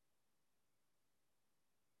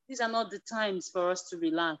 These are not the times for us to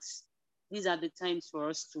relax. These are the times for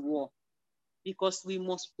us to war, because we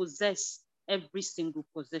must possess every single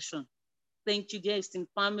possession. Thank you, dear esteemed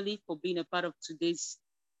family, for being a part of today's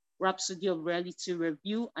Rhapsody of Reality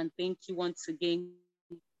review. And thank you once again,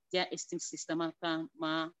 dear esteemed Sister Martha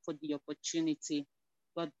Ma, for the opportunity.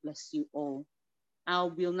 God bless you all. I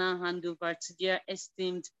will now hand over to dear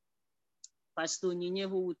esteemed Pastor Onyinye,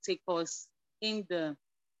 who will take us in the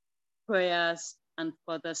prayers and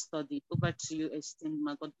further study. Over to you, esteemed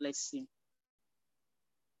Ma. God bless you.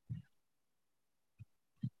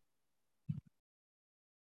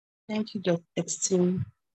 Thank you, esteemed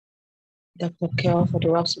Dr. Kel, for the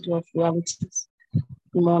Rhapsody of Realities.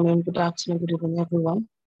 Good morning, good afternoon, good evening, everyone.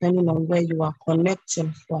 Depending on where you are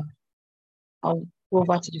connecting from, I'll go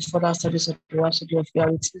over to the further studies of the Rhapsody of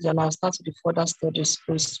Realities, and I'll start with the further studies.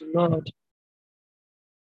 Praise the Lord.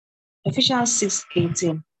 Ephesians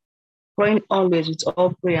 6:18, praying always with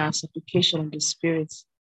all prayer and supplication in the Spirit,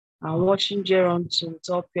 and watching thereunto with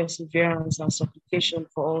all perseverance and supplication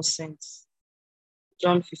for all saints.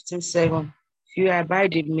 John 15:7, if you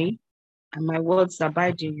abide in me, and my words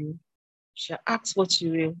abide in you, you shall ask what you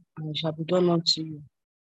will, and it shall be done unto you.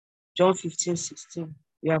 John 15:16,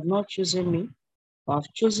 you have not chosen me, but I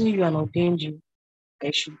have chosen you and ordained you, that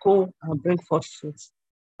you should go and bring forth fruit,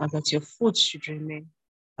 and that your fruit should remain,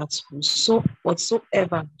 that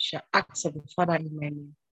whatsoever you shall ask of the Father in my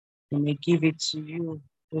name, he may give it to you.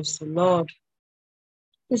 Praise the Lord.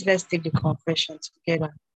 Please let's take the confession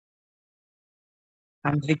together.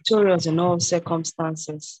 I'm victorious in all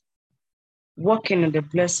circumstances, walking in the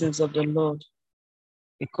blessings of the Lord,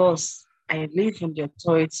 because I live in the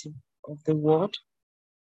authority of the word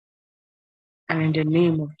and in the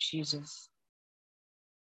name of Jesus.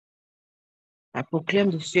 I proclaim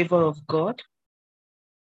the favor of God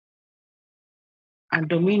and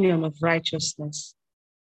dominion of righteousness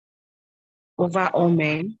over all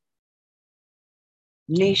men,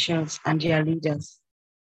 nations, and their leaders.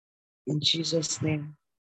 In Jesus' name,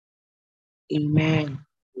 amen.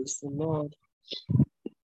 Praise the Lord.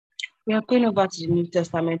 We are going over to the New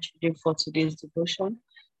Testament reading for today's devotion,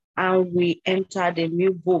 and we enter the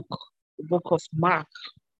new book, the book of Mark.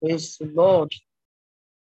 Praise the Lord.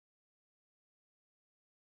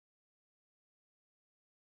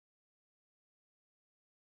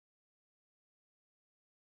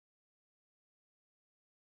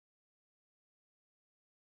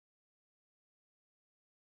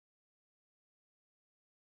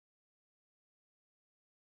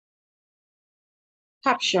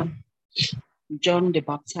 Caption: John the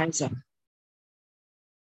Baptizer.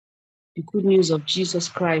 The good news of Jesus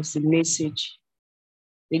Christ, the message,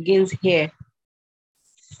 begins here,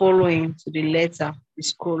 following to the letter, the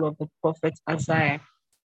scroll of the prophet Isaiah.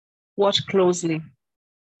 Watch closely.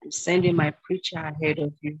 I'm sending my preacher ahead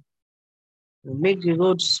of you. Will make the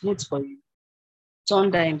road smooth for you.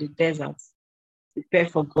 Thunder in the desert. Prepare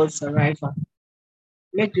for God's arrival.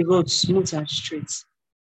 Make the road smooth and straight.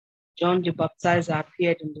 John the Baptizer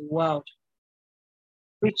appeared in the world,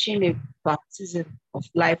 preaching a baptism of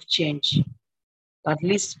life change that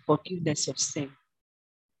leads to forgiveness of sin.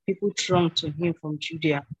 People thronged to him from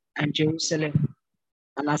Judea and Jerusalem,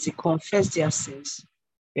 and as he confessed their sins,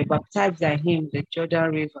 they baptized by him in the Jordan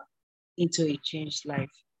River into a changed life.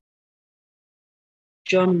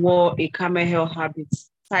 John wore a camel hair habit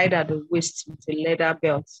tied at the waist with a leather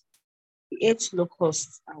belt. He ate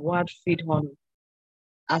locusts and wild fig honey.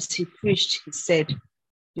 As he preached, he said,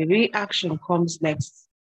 the real action comes next.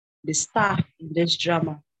 The star in this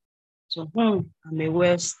drama, to whom I'm a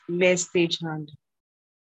mere stagehand,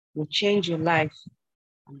 will change your life.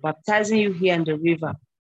 I'm baptizing you here in the river,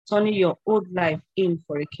 turning your old life in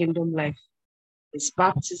for a kingdom life. This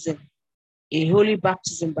baptism, a holy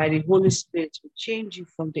baptism by the Holy Spirit, will change you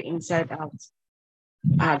from the inside out.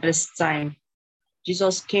 At this time,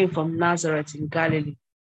 Jesus came from Nazareth in Galilee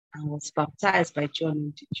and was baptized by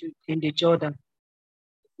John in the Jordan.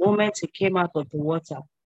 The moment he came out of the water,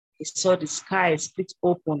 he saw the sky split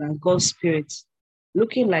open and God's Spirit,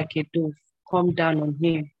 looking like a dove, come down on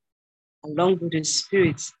him. Along with the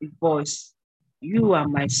Spirit, the voice, you are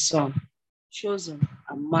my son, chosen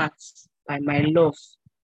and marked by my love,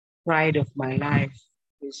 pride of my life.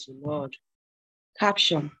 Praise the Lord.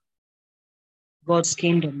 Caption: God's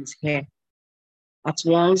kingdom is here. At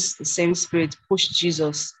once, the same Spirit pushed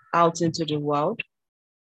Jesus out into the world.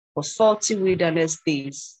 For 40 wilderness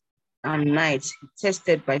days and nights, he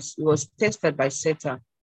was tested by Satan.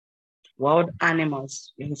 Wild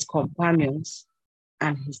animals were his companions,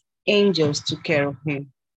 and his angels took care of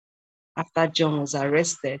him. After John was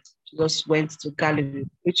arrested, Jesus went to Galilee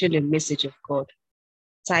preaching the message of God.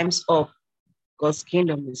 Time's up. God's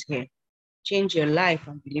kingdom is here. Change your life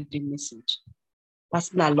and believe the message.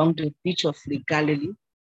 Passing along the beach of Lake Galilee,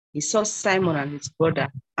 he saw Simon and his brother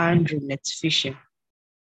Andrew net fishing.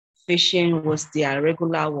 Fishing was their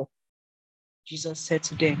regular work. Jesus said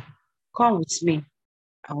to them, "Come with me.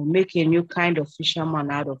 I will make a new kind of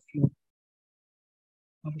fisherman out of you.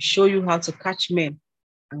 I will show you how to catch men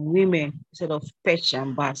and women instead of perch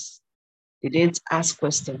and bass." They didn't ask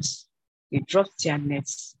questions. They dropped their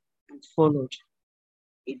nets and followed.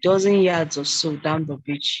 A dozen yards or so down the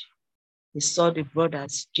beach, they saw the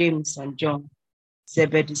brothers James and John,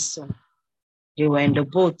 Zebedee's son. They were in the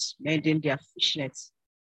boat mending their fish nets.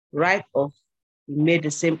 Right off, he made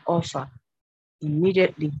the same offer.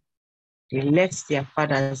 Immediately, they left their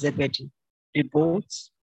father Zebedee, the boat,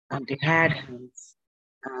 and the hired hands,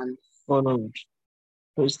 and followed.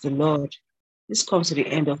 Praise the Lord. This comes to the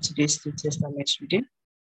end of today's New Testament reading.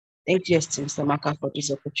 Thank you, esteemed Samaka, for this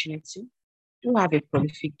opportunity. Do have a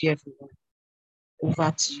prolific day, everyone.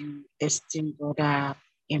 Over to you, esteemed brother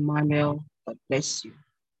Emmanuel. God bless you.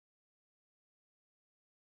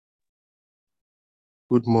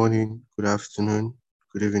 Good morning, good afternoon,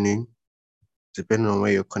 good evening, depending on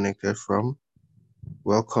where you're connected from.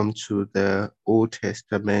 Welcome to the Old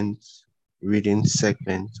Testament reading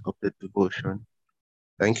segment of the devotion.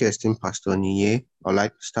 Thank you, esteemed Pastor Niye. I'd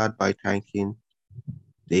like to start by thanking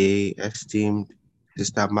the esteemed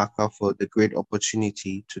Sister Maka for the great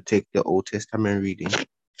opportunity to take the Old Testament reading.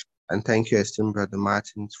 And thank you, esteemed Brother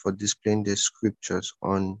Martins, for displaying the scriptures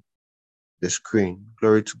on the screen.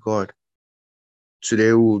 Glory to God.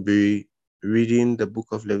 Today we'll be reading the book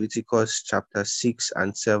of Leviticus chapter 6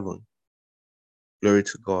 and 7. Glory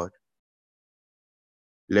to God.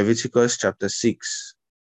 Leviticus chapter 6.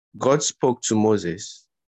 God spoke to Moses,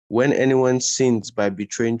 "When anyone sins by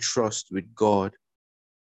betraying trust with God,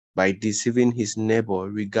 by deceiving his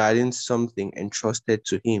neighbor regarding something entrusted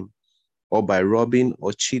to him, or by robbing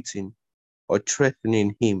or cheating or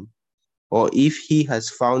threatening him, or if he has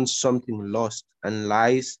found something lost and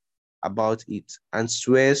lies about it and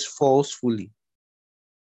swears falsely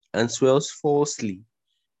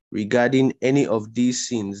regarding any of these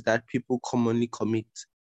sins that people commonly commit,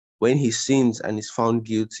 when he sins and is found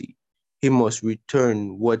guilty, he must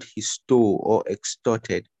return what he stole or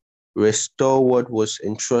extorted, restore what was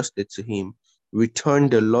entrusted to him, return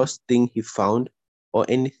the lost thing he found, or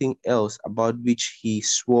anything else about which he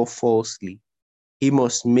swore falsely. He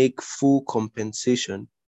must make full compensation,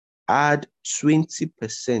 add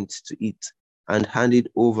 20% to it, and hand it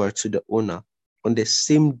over to the owner on the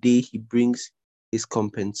same day he brings his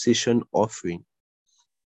compensation offering.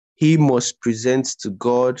 He must present to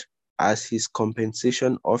God as his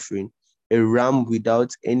compensation offering a ram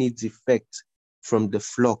without any defect from the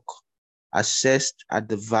flock, assessed at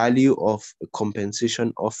the value of a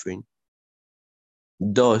compensation offering.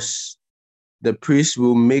 Thus, the priest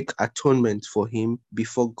will make atonement for him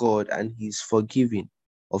before God, and he is forgiven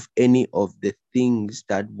of any of the things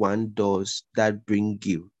that one does that bring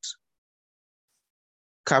guilt.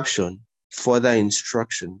 Caption: Further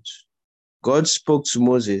instructions. God spoke to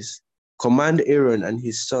Moses, "Command Aaron and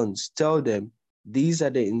his sons, tell them, these are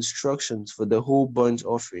the instructions for the whole burnt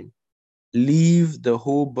offering. Leave the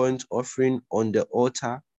whole burnt offering on the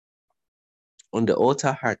altar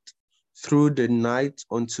hearth through the night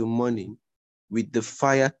until morning, with the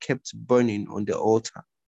fire kept burning on the altar.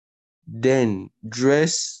 Then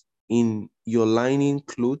dress in your linen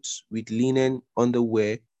clothes with linen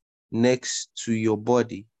underwear next to your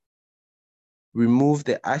body. Remove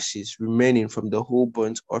the ashes remaining from the whole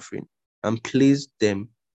burnt offering and place them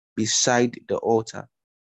beside the altar.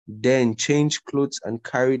 Then change clothes and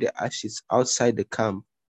carry the ashes outside the camp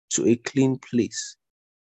to a clean place.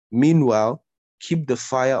 Meanwhile, keep the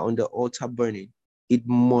fire on the altar burning. It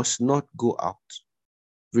must not go out.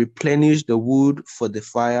 Replenish the wood for the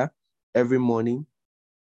fire every morning.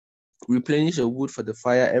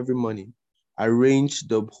 Arrange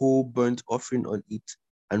the whole burnt offering on it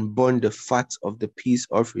and burn the fat of the peace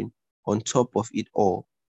offering on top of it all.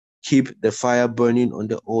 Keep the fire burning on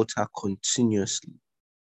the altar continuously.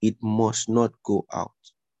 It must not go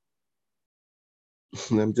out."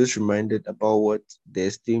 I'm just reminded about what the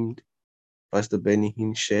esteemed Pastor Benny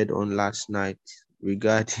Hinn shared on last night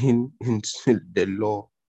regarding the law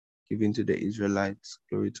given to the Israelites.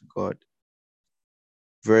 Glory to God.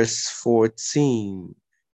 Verse 14.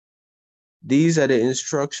 These are the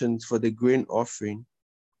instructions for the grain offering.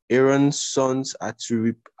 Aaron's sons are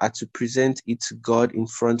to present it to God in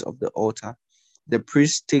front of the altar. The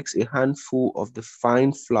priest takes a handful of the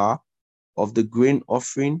fine flour of the grain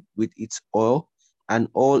offering with its oil and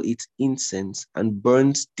all its incense and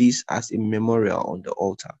burns this as a memorial on the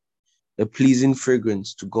altar, a pleasing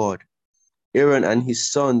fragrance to God. Aaron and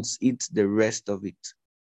his sons eat the rest of it.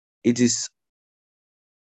 It is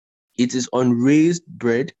unraised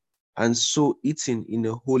bread and so eaten in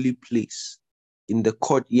a holy place, in the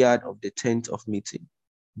courtyard of the tent of meeting.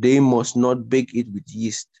 They must not bake it with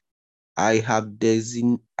yeast. I have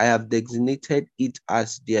designated it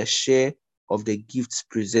as their share of the gifts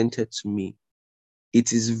presented to me.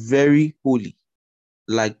 It is very holy,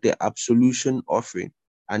 like the absolution offering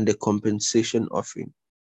and the compensation offering.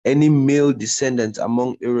 Any male descendant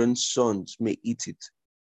among Aaron's sons may eat it.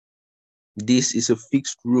 This is a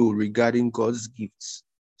fixed rule regarding God's gifts,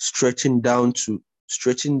 stretching down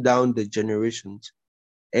the generations.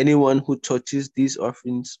 Anyone who touches these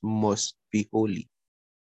offerings must be holy.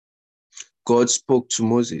 God spoke to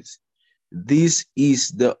Moses. This is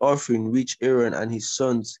the offering which Aaron and his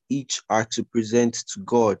sons each are to present to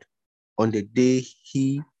God on the day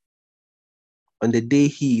he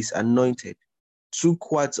is anointed. 2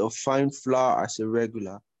 quarts of fine flour as a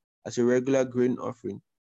regular grain offering,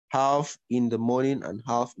 half in the morning and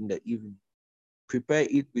half in the evening. Prepare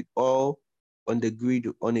it with oil on a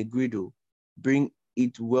griddle. Bring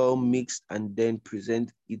it well mixed and then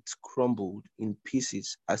present it crumbled in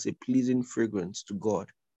pieces as a pleasing fragrance to God.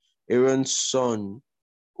 Aaron's son,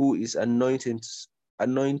 who is anointed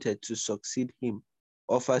to succeed him,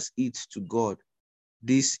 offers it to God.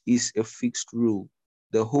 This is a fixed rule.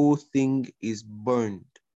 The whole thing is burned.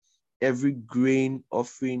 Every grain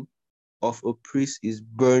offering of a priest is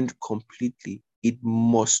burned completely. It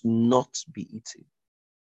must not be eaten.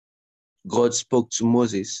 God spoke to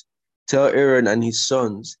Moses, tell Aaron and his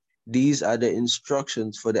sons, these are the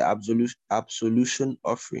instructions for the absolution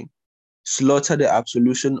offering. Slaughter the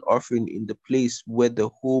absolution offering in the place where the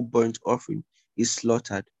whole burnt offering is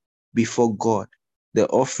slaughtered before God. The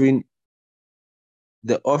offering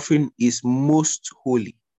is most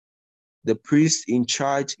holy. The priest in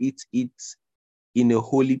charge eats it in a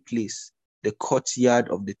holy place, the courtyard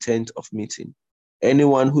of the tent of meeting.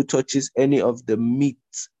 Anyone who touches any of the meat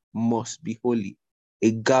must be holy.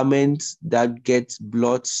 A garment that gets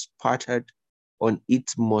blood spattered on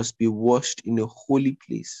it must be washed in a holy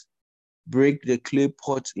place. Break the clay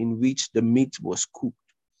pot in which the meat was cooked.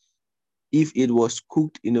 If it was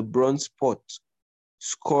cooked in a bronze pot,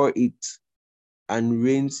 score it and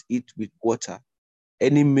rinse it with water.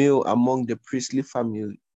 Any male among the priestly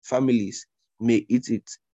families may eat it.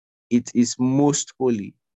 It is most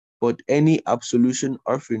holy. But any absolution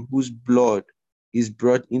offering whose blood is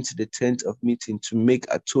brought into the tent of meeting to make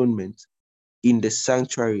atonement in the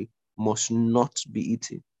sanctuary must not be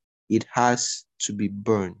eaten. It has to be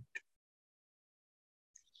burned.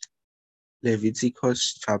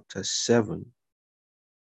 Leviticus chapter 7.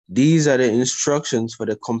 These are the instructions for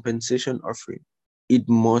the compensation offering. It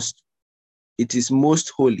is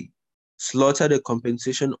most holy. Slaughter the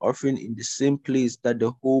compensation offering in the same place that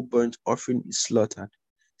the whole burnt offering is slaughtered.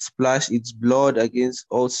 Splash its blood against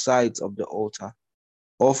all sides of the altar.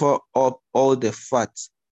 Offer up all the fat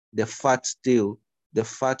tail, the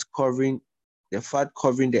fat covering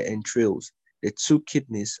the entrails, the 2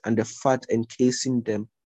 kidneys, and the fat encasing them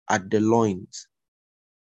at the loins,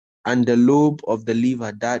 and the lobe of the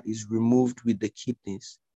liver that is removed with the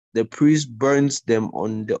kidneys. The priest burns them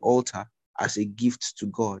on the altar as a gift to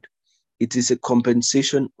God. It is a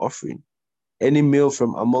compensation offering. Any male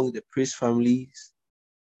from among the priest families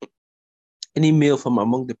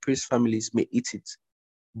may eat it,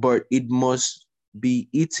 but it must be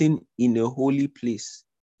eaten in a holy place.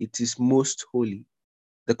 It is most holy.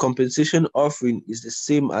 The compensation offering is the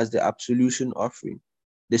same as the absolution offering.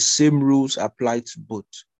 The same rules apply to both.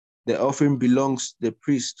 The offering belongs to the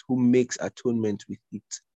priest who makes atonement with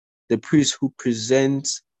it. The priest who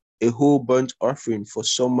presents a whole burnt offering for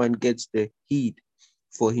someone gets the heed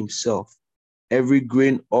for himself. Every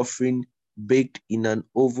grain offering baked in an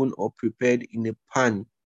oven or prepared in a pan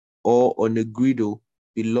or on a griddle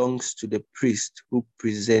belongs to the priest who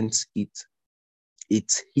presents it.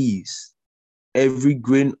 It's his. Every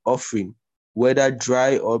grain offering, whether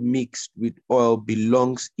dry or mixed with oil,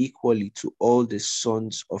 belongs equally to all the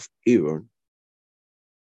sons of Aaron.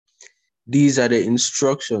 These are the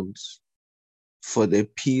instructions for the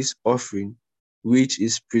peace offering, which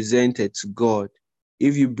is presented to God.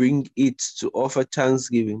 If you bring it to offer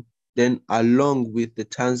thanksgiving, then along with the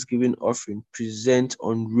thanksgiving offering, present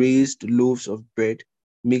unraised loaves of bread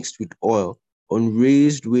mixed with oil,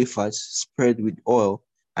 unraised wafers spread with oil,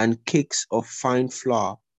 and cakes of fine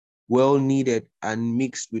flour, well kneaded and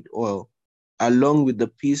mixed with oil. Along with the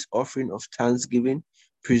peace offering of thanksgiving,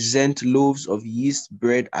 present loaves of yeast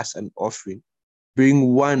bread as an offering.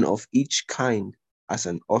 Bring one of each kind as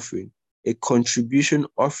an offering, a contribution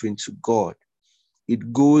offering to God.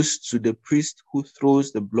 It goes to the priest who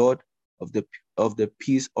throws the blood of the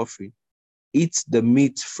peace offering. Eat the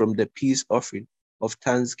meat from the peace offering of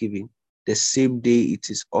thanksgiving the same day it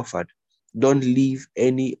is offered. Don't leave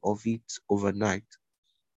any of it overnight.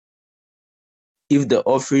 If the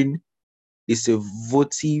offering is a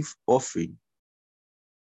votive offering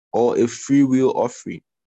or a free will offering,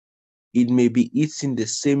 it may be eaten the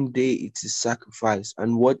same day it is sacrificed,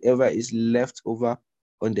 and whatever is left over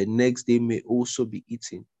on the next day may also be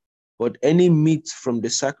eaten. But any meat from the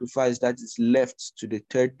sacrifice that is left to the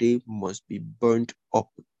third day must be burnt up.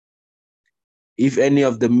 If any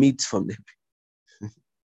of the meat from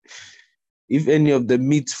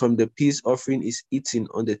the peace offering is eaten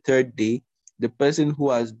on the third day, the person who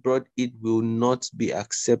has brought it will not be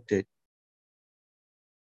accepted.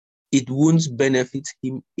 It won't benefit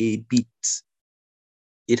him a bit.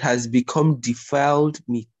 It has become defiled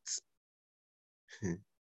meat.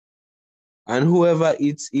 And whoever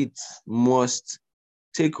eats it must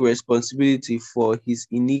take responsibility for his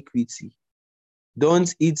iniquity.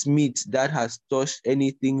 Don't eat meat that has touched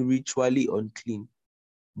anything ritually unclean.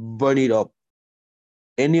 Burn it up.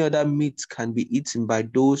 Any other meat can be eaten by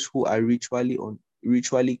those who are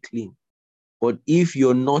ritually clean. But if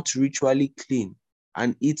you're not ritually clean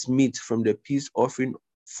and eat meat from the peace offering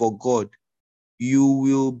for God, you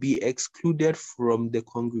will be excluded from the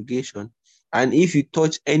congregation. And if you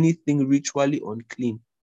touch anything ritually unclean,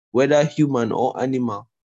 whether human or animal,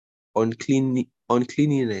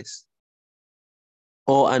 uncleanness,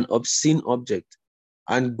 or an obscene object,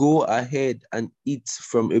 and go ahead and eat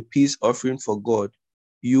from a peace offering for God,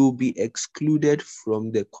 you will be excluded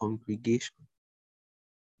from the congregation.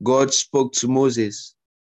 God spoke to Moses,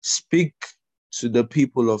 "Speak to the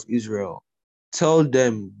people of Israel. Tell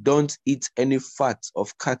them, don't eat any fat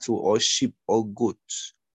of cattle or sheep or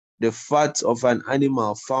goats. The fat of an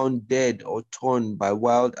animal found dead or torn by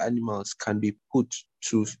wild animals can be put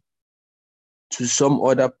to some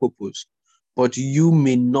other purpose, but you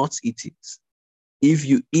may not eat it. If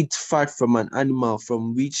you eat fat from an animal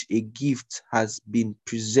from which a gift has been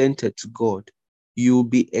presented to God, you will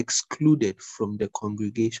be excluded from the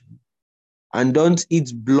congregation. And don't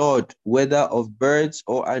eat blood, whether of birds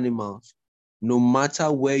or animals, no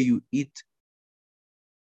matter where you eat,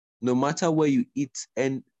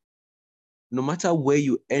 and no matter where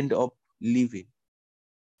you end up living.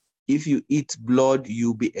 If you eat blood,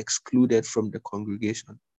 you'll be excluded from the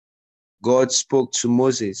congregation." God spoke to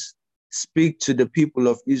Moses, "Speak to the people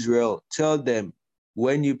of Israel. Tell them,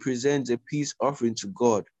 when you present a peace offering to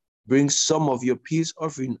God, bring some of your peace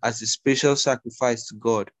offering as a special sacrifice to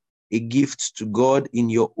God, a gift to God in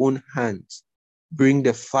your own hands. Bring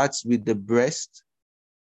the fat with the breast,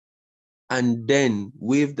 and then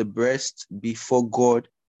wave the breast before God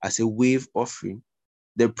as a wave offering.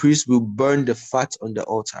 The priest will burn the fat on the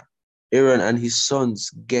altar. Aaron and his sons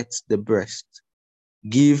get the breast.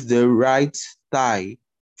 Give the right thigh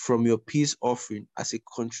from your peace offering as a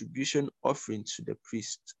contribution offering to the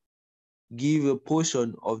priest. Give a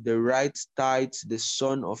portion of the right thigh to the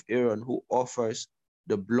son of Aaron who offers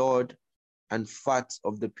the blood and fat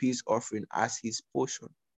of the peace offering as his portion.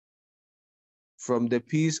 From the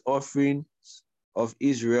peace offerings of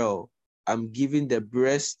Israel, I'm giving the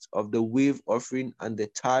breast of the wave offering and the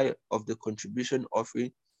thigh of the contribution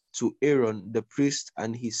offering to Aaron the priest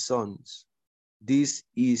and his sons. This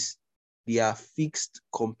is their fixed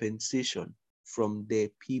compensation from the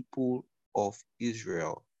people of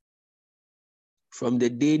Israel. From the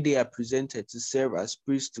day they are presented to serve as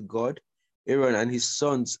priests to God, Aaron and his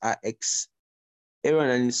sons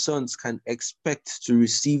can expect to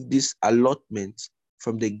receive this allotment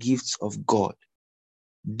from the gifts of God.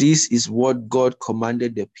 This is what God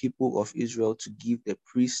commanded the people of Israel to give the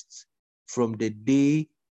priests from the day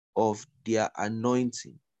of their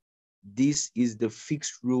anointing. This is the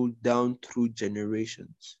fixed rule down through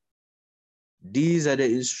generations. These are the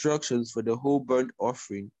instructions for the whole burnt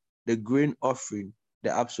offering, the grain offering,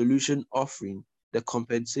 the absolution offering, the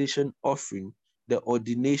compensation offering, the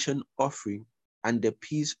ordination offering, and the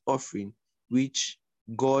peace offering, which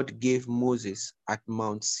God gave Moses at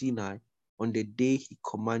Mount Sinai on the day he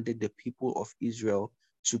commanded the people of Israel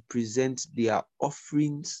to present their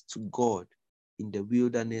offerings to God in the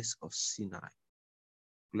wilderness of Sinai.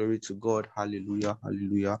 Glory to God. Hallelujah.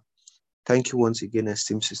 Hallelujah. Thank you once again,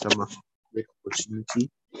 esteemed Sister Ma, for the great opportunity.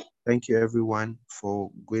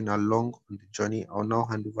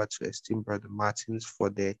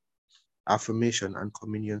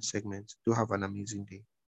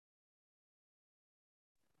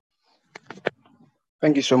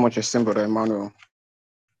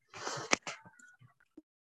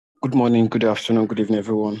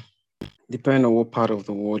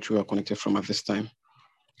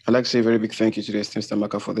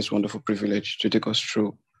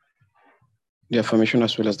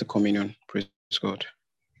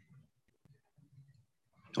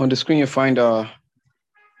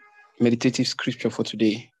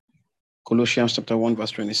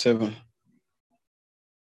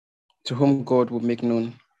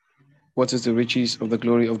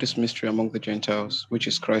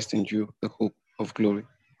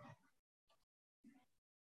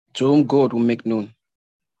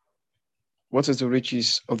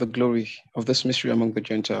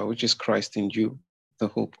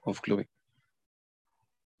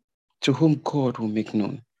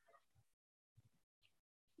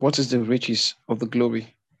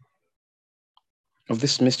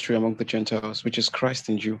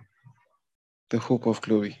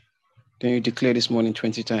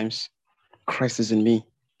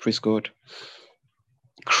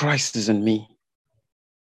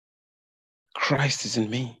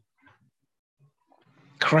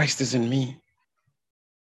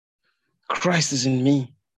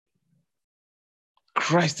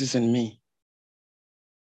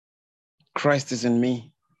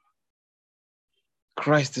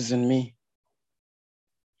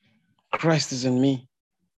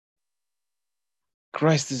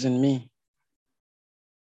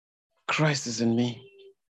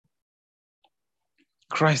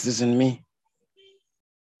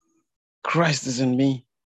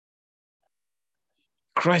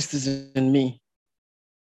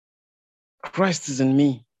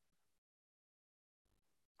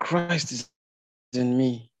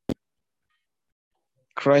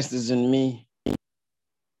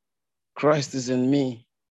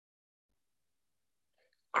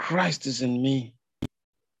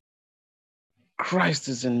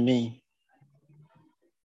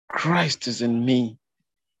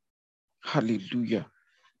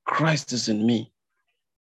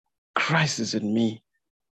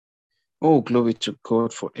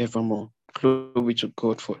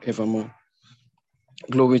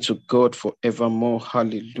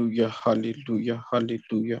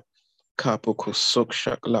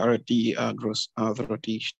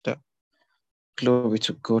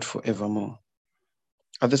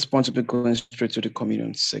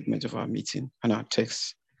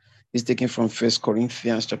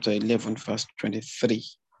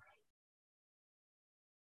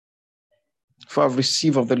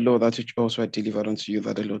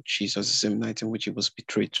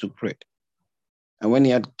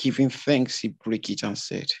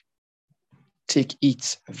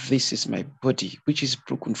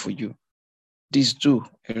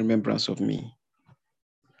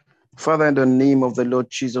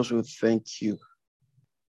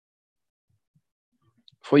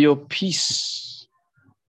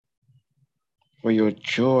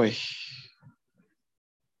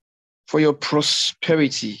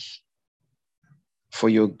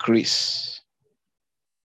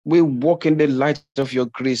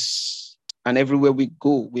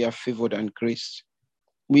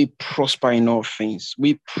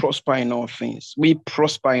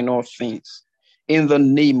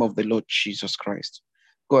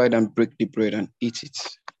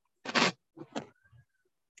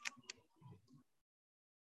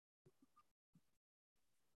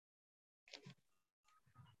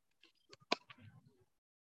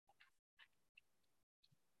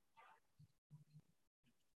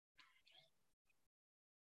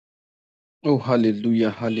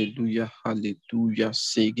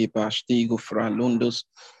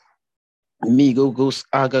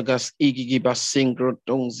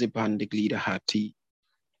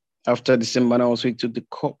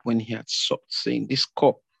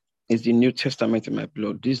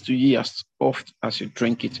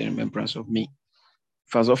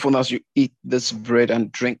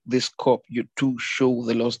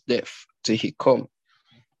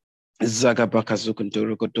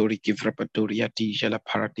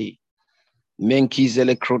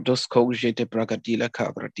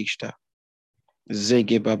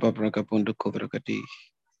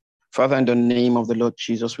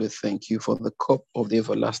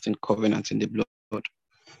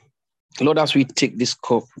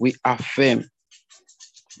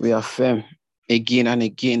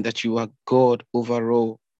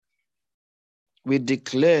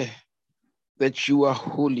 that you are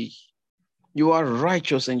holy, you are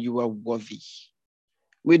righteous, and you are worthy.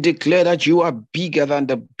 We declare that you are bigger than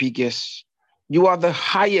the biggest. You are the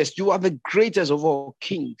highest. You are the greatest of all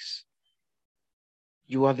kings.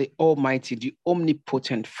 You are the Almighty, the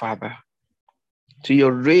omnipotent Father. To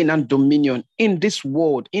your reign and dominion in this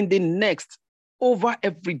world, in the next, over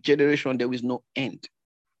every generation, there is no end.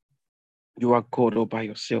 You are God all by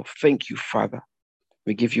yourself. Thank you, Father.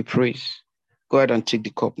 We give you praise. Go ahead and take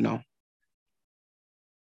the cup now.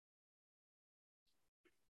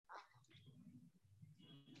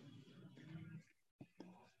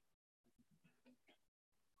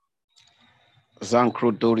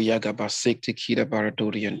 Zankro Doria Gabasekti Kira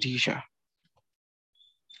Baradori and Disha.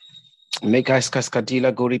 Mekas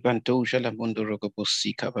Cascadilla Goribantoja La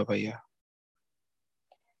Mundorogobosika Babaya.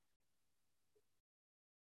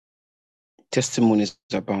 Testimonies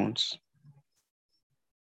abound.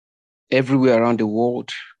 Everywhere around the world,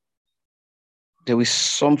 there is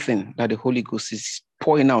something that the Holy Ghost is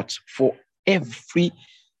pouring out for every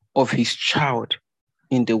of his child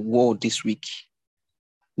in the world this week.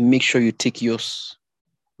 Make sure you take yours.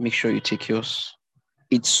 Make sure you take yours.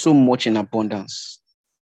 It's so much in abundance.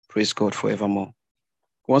 Praise God forevermore.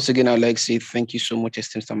 Once again, I'd like to say thank you so much,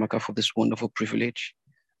 esteemed Stamaka, for this wonderful privilege.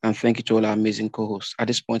 And thank you to all our amazing co-hosts. At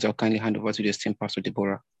this point, I'll kindly hand over to the esteemed Pastor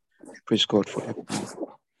Deborah. Praise God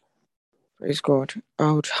forevermore. Praise God.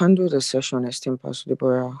 I would handle the session, esteemed Pastor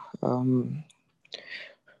Deborah.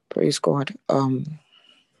 Praise God.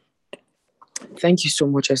 Thank you so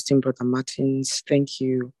much, esteemed Brother Martins. Thank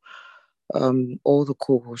you, all the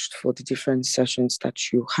co-hosts, for the different sessions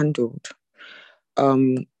that you handled.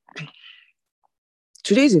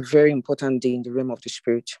 Today is a very important day in the realm of the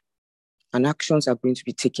Spirit, and actions are going to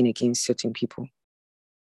be taken against certain people.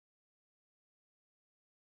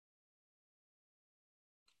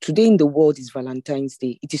 Today in the world is Valentine's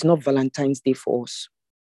Day. It is not Valentine's Day for us.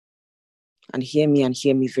 And hear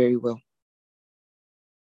me very well.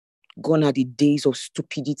 Gone are the days of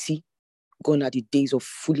stupidity. Gone are the days of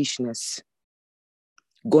foolishness.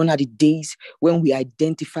 Gone are the days when we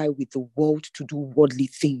identify with the world to do worldly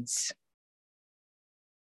things.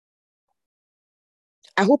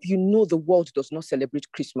 I hope you know the world does not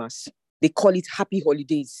celebrate Christmas. They call it Happy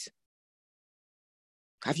Holidays.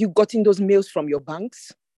 Have you gotten those mails from your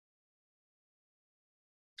banks?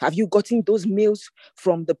 Have you gotten those mails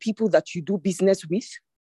from the people that you do business with?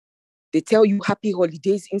 They tell you Happy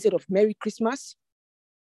Holidays instead of Merry Christmas.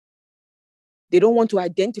 They don't want to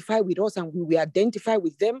identify with us, and we will identify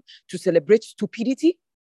with them to celebrate stupidity.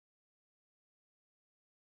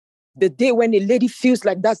 The day when a lady feels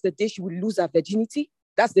like that's the day she will lose her virginity,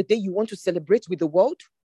 that's the day you want to celebrate with the world.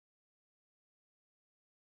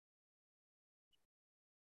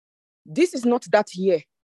 This is not that year.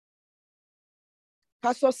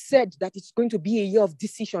 Pastor said that it's going to be a year of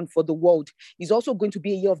decision for the world. It's also going to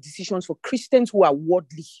be a year of decisions for Christians who are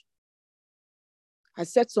worldly. I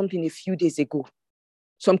said something a few days ago.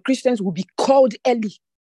 Some Christians will be called early.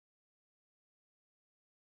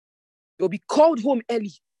 They'll be called home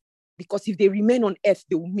early because if they remain on earth,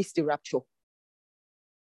 they will miss the rapture.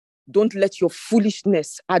 Don't let your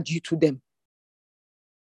foolishness add you to them.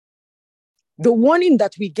 The warning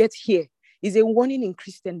that we get here is a warning in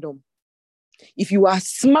Christendom. If you are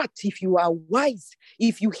smart, if you are wise,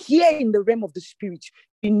 if you hear in the realm of the Spirit,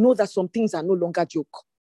 you know that some things are no longer joke.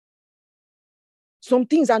 Some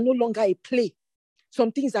things are no longer a play.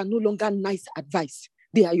 Some things are no longer nice advice.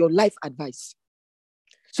 They are your life advice.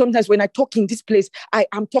 Sometimes when I talk in this place, I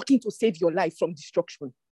am talking to save your life from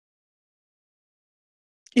destruction.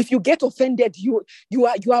 If you get offended, you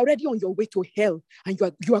are already on your way to hell, and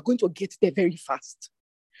you are going to get there very fast.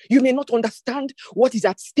 You may not understand what is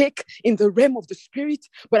at stake in the realm of the Spirit,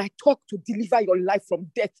 but I talk to deliver your life from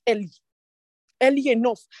death early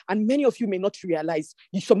enough, and many of you may not realize.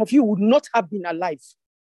 Some of you would not have been alive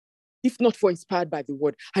if not for inspired by the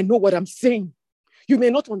word. I know what I'm saying. You may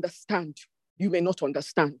not understand. You may not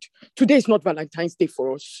understand. Today is not Valentine's Day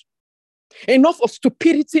for us. Enough of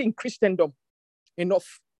stupidity in Christendom.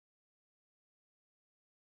 Enough.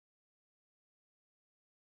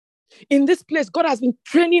 In this place, God has been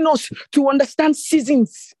training us to understand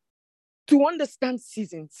seasons. To understand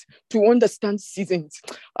seasons. To understand seasons.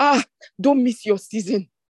 Don't miss your season.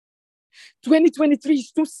 2023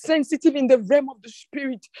 is too sensitive in the realm of the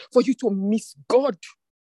Spirit for you to miss God.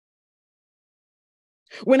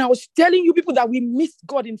 When I was telling you people that we missed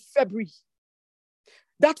God in February,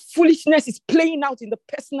 that foolishness is playing out in the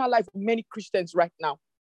personal life of many Christians right now.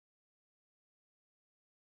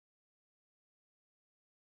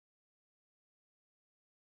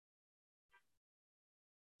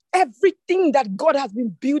 Everything that God has been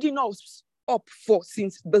building us up for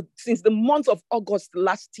since the month of August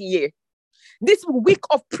last year. This week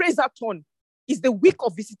of Praise-a-thon is the week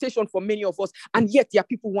of visitation for many of us, and yet there are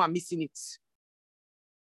people who are missing it.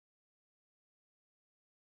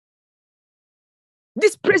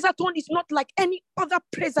 This Praise-a-thon is not like any other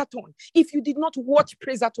Praise-a-thon. If you did not watch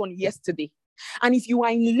Praise-a-thon yesterday, and if you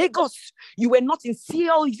are in Lagos, you were not in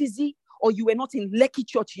CLVZ, or you were not in Lekki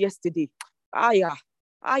Church yesterday, I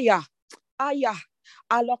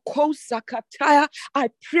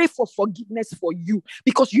pray for forgiveness for you,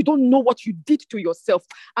 because you don't know what you did to yourself.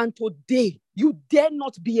 And today, you dare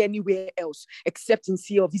not be anywhere else except in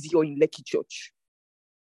CLVZ or in Lekki Church.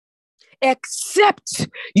 Except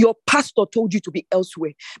your pastor told you to be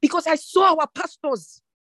elsewhere. Because I saw our pastors.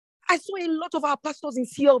 I saw a lot of our pastors in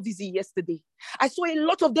CLVZ yesterday. I saw a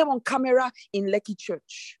lot of them on camera in Lekki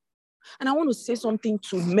Church. And I want to say something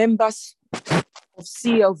to members of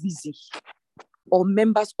CLVZ or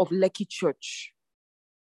members of Lekki Church.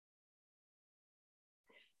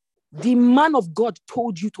 The man of God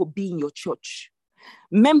told you to be in your church.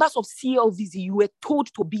 Members of CLVZ, you were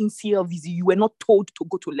told to be in CLVZ. You were not told to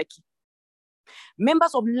go to Lekki.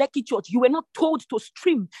 Members of Lekki Church, you were not told to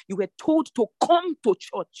stream. You were told to come to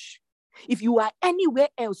church. If you are anywhere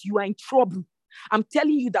else, you are in trouble. I'm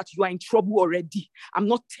telling you that you are in trouble already. I'm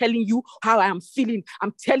not telling you how I am feeling.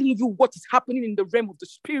 I'm telling you what is happening in the realm of the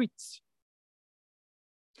spirit.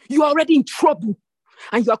 You are already in trouble,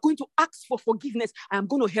 and you are going to ask for forgiveness. I am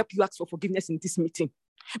going to help you ask for forgiveness in this meeting,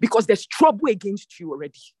 because there's trouble against you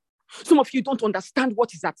already. Some of you don't understand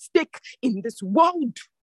what is at stake in this world.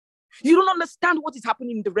 You don't understand what is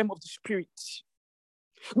happening in the realm of the spirit.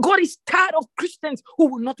 God is tired of Christians who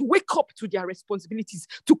will not wake up to their responsibilities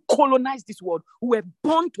to colonize this world, who were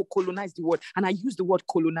born to colonize the world. And I use the word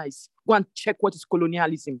colonize. Go and check what is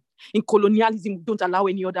colonialism. In colonialism, we don't allow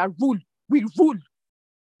any other rule. We rule.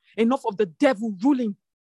 Enough of the devil ruling.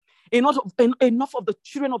 Enough of the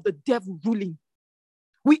children of the devil ruling.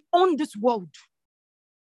 We own this world.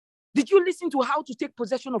 Did you listen to how to take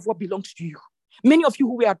possession of what belongs to you? Many of you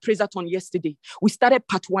who were at Praise-a-thon yesterday, we started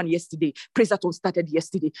part 1 yesterday. Praise-a-thon started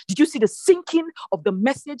yesterday. Did you see the sinking of the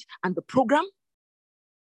message and the program?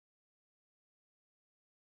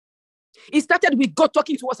 It started with God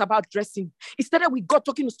talking to us about dressing. It started with God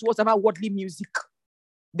talking to us about worldly music.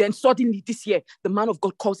 Then suddenly this year, the man of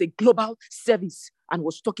God calls a global service and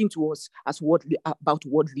was talking to us about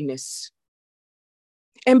worldliness.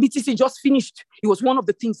 MBTC just finished. It was one of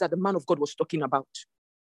the things that the man of God was talking about.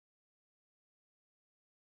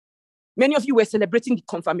 Many of you were celebrating the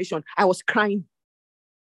confirmation. I was crying.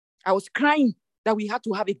 I was crying that we had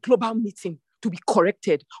to have a global meeting to be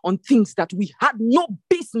corrected on things that we had no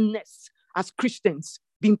business as Christians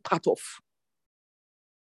being part of.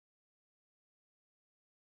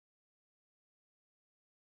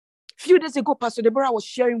 A few days ago, Pastor Deborah was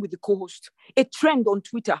sharing with the co-host a trend on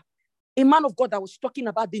Twitter. A man of God that was talking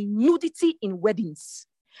about the nudity in weddings.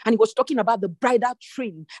 And he was talking about the bridal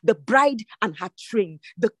train, the bride and her train,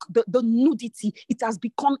 the nudity. It has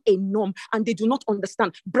become a norm, and they do not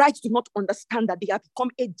understand. Brides do not understand that they have become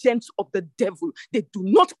agents of the devil. They do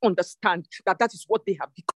not understand that that is what they have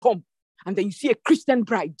become. And then you see a Christian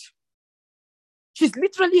bride. She's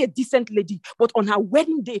literally a decent lady, but on her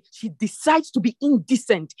wedding day, she decides to be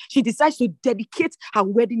indecent. She decides to dedicate her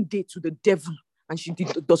wedding day to the devil, and she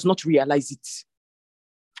does not realize it.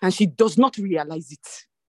 And she does not realize it.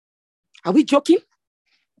 Are we joking?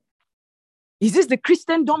 Is this the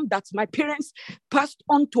Christendom that my parents passed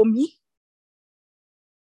on to me?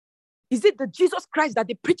 Is it the Jesus Christ that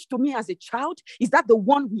they preached to me as a child? Is that the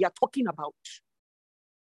one we are talking about?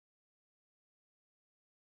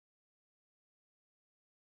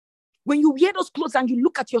 When you wear those clothes and you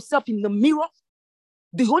look at yourself in the mirror,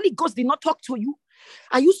 the Holy Ghost did not talk to you.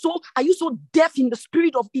 Are you so deaf in the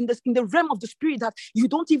spirit in the realm of the spirit that you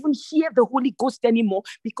don't even hear the Holy Ghost anymore?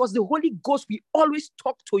 Because the Holy Ghost will always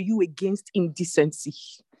talk to you against indecency.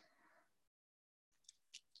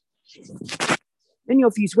 Many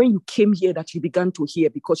of you, it's when you came here that you began to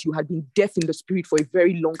hear, because you had been deaf in the spirit for a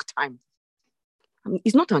very long time. I mean,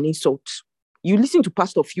 it's not an insult. You listened to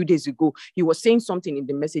Pastor a few days ago. He was saying something in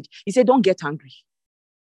the message. He said, don't get angry.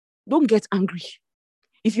 Don't get angry.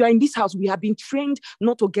 If you are in this house, we have been trained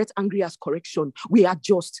not to get angry as correction. We are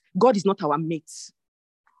just. God is not our mates.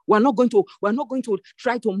 We're not going to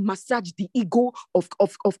try to massage the ego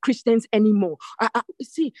of Christians anymore.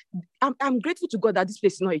 I'm grateful to God that this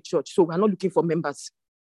place is not a church, so we're not looking for members.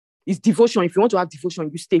 It's devotion. If you want to have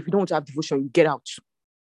devotion, you stay. If you don't want to have devotion, you get out.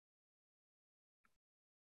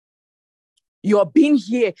 Your being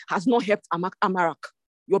here has not helped Amarak.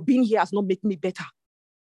 Your being here has not made me better.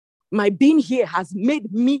 My being here has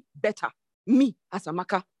made me better. Me, as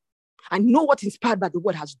Amaka, I know what Inspired by the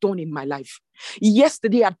Word has done in my life.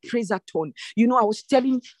 Yesterday at Praise-a-thon, I was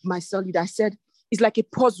telling my cell leader, I said, it's like a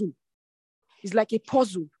puzzle. It's like a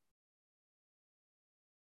puzzle.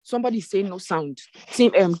 Somebody is saying no sound.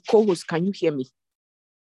 Co-host, can you hear me?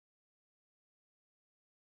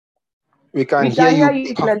 We can hear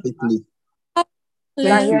you perfectly.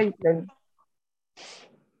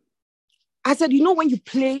 I said, when you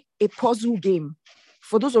play a puzzle game,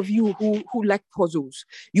 for those of you who like puzzles,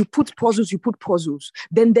 you put puzzles.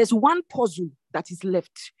 Then there's one puzzle that is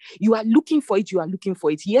left. You are looking for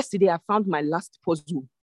it. Yesterday, I found my last puzzle.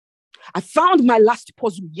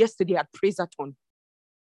 Yesterday at Praise-a-thon.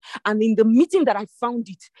 And in the meeting that I found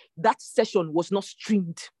it, that session was not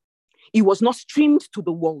streamed. It was not streamed to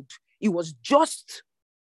the world. It was just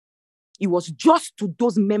to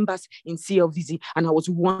those members in CLVZ. And I was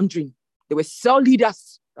wondering, there were cell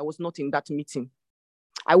leaders that was not in that meeting.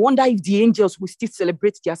 I wonder if the angels will still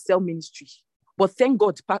celebrate their cell ministry. But thank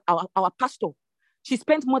God, our pastor, she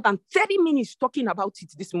spent more than 30 minutes talking about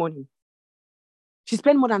it this morning. She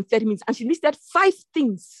spent more than 30 minutes and she listed 5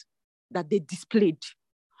 things that they displayed.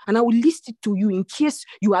 And I will list it to you in case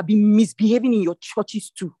you have been misbehaving in your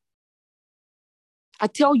churches too. I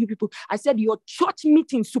tell you people, I said your church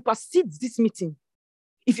meeting supersedes this meeting.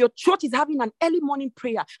 If your church is having an early morning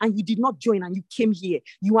prayer and you did not join and you came here,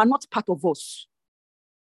 you are not part of us.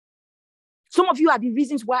 Some of you are the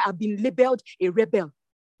reasons why I've been labeled a rebel,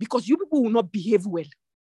 because you people will not behave well.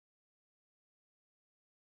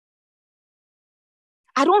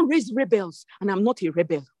 I don't raise rebels and I'm not a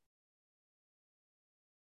rebel.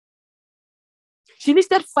 She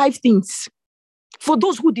listed 5 things. For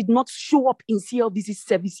those who did not show up in CLVZ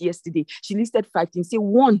service yesterday, she listed 5 things. Say,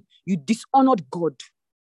 1, you dishonored God.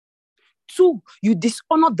 2, you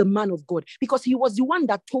dishonored the man of God because he was the one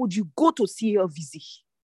that told you, go to CLVZ.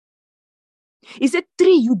 He said,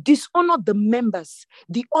 3, you dishonored the members,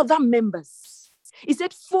 the other members. He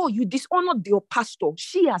said, 4, you dishonored your pastor.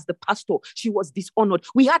 She as the pastor, she was dishonored.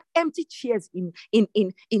 We had empty chairs in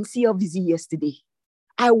CLVZ yesterday.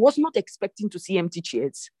 I was not expecting to see empty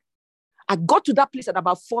chairs. I got to that place at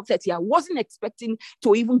about 4:30. I wasn't expecting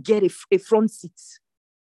to even get a front seat.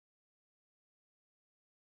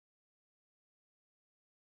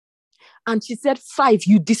 And she said, 5,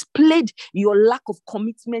 you displayed your lack of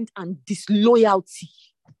commitment and disloyalty.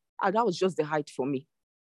 And that was just the height for me.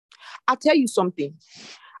 I'll tell you something.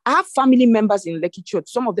 I have family members in Lekki Church.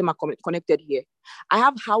 Some of them are connected here. I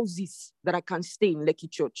have houses that I can stay in Lekki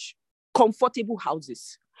Church. Comfortable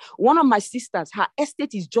houses. One of my sisters, her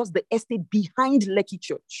estate is just the estate behind Lekki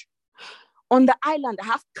Church. On the island, I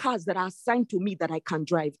have cars that are assigned to me that I can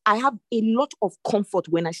drive. I have a lot of comfort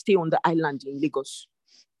when I stay on the island in Lagos.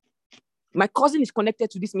 My cousin is connected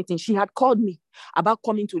to this meeting. She had called me about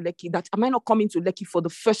coming to Lekki, that am I not coming to Lekki for the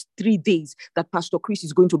first 3 days that Pastor Chris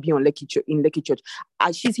is going to be in Lekki Church.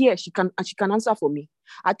 She's here. She can answer for me.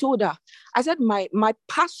 I told her, I said, my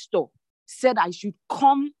pastor said I should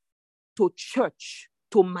come to church,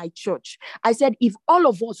 to my church. I said, if all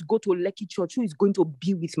of us go to Lekki Church, who is going to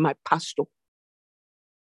be with my pastor?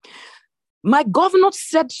 My governor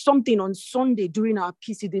said something on Sunday during our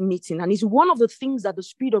PCD meeting, and it's one of the things that the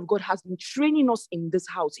Spirit of God has been training us in this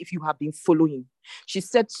house, if you have been following. She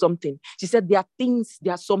said something. She said, there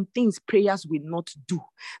are some things prayers will not do.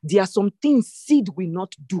 There are some things seed will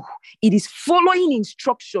not do. It is following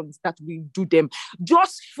instructions that will do them.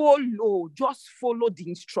 Just follow the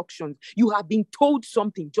instructions. You have been told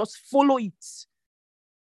something, just follow it.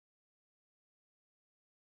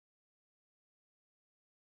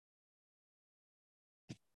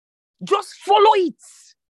 Just follow it.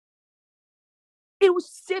 It will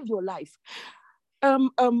save your life. A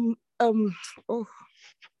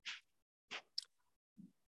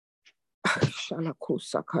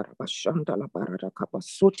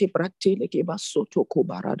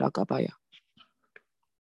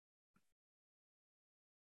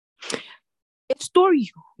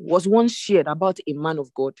story was once shared about a man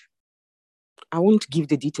of God. I won't give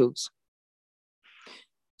the details.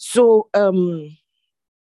 So,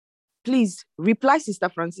 please reply Sister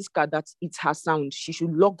Francisca that it's her sound. She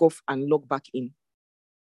should log off and log back in.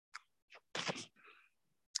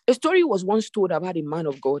 A story was once told about a man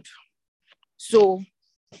of God. So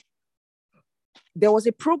there was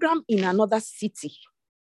a program in another city,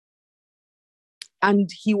 and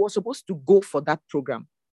he was supposed to go for that program.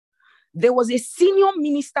 There was a senior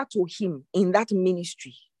minister to him in that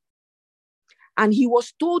ministry, and he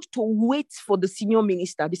was told to wait for the senior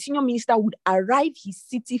minister. The senior minister would arrive his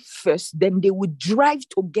city first, then they would drive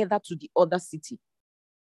together to the other city.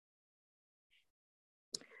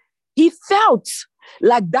 He felt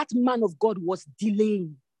like that man of God was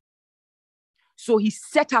delaying. So he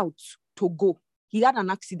set out to go. He had an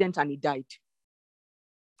accident and he died.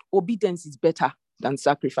 Obedience is better than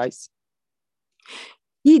sacrifice.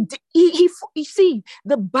 You see,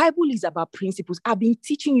 the Bible is about principles. I've been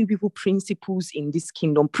teaching you people principles in this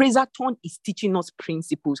kingdom. Praisathon is teaching us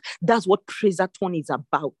principles. That's what Praisathon is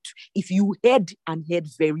about. If you heard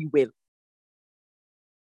very well.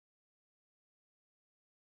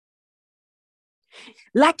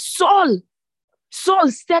 Like Saul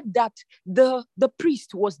said that the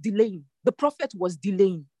priest was delaying. The prophet was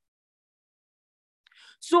delaying.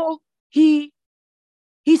 So he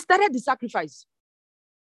started the sacrifice.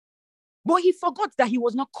 But he forgot that he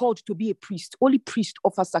was not called to be a priest. Only priest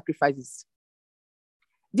offer sacrifices.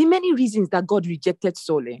 The many reasons that God rejected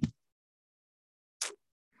Saul.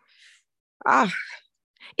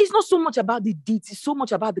 It's not so much about the deeds. It's so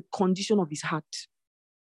much about the condition of his heart.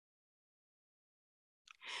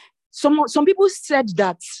 Some people said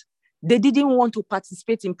that they didn't want to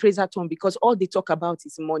participate in Praisathon because all they talk about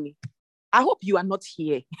is money. I hope you are not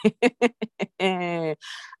here. I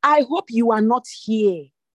hope you are not here.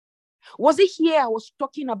 Was it here I was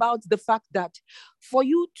talking about the fact that for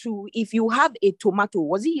you to, if you have a tomato,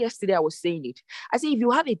 was it yesterday I was saying it? I said, if you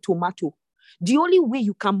have a tomato, the only way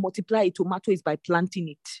you can multiply a tomato is by planting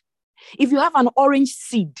it. If you have an orange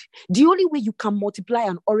seed, the only way you can multiply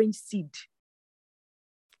an orange seed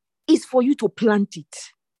is for you to plant it.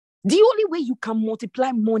 The only way you can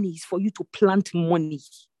multiply money is for you to plant money.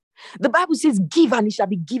 The Bible says, give and it shall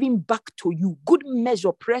be given back to you. Good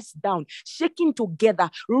measure, pressed down, shaking together,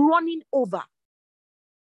 running over.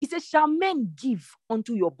 He says, shall men give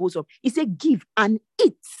unto your bosom? He said, give and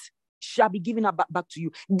it shall be given back to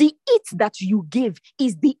you. The it that you give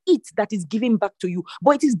is the it that is given back to you.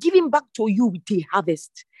 But it is given back to you with a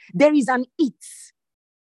harvest. There is an it.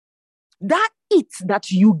 That it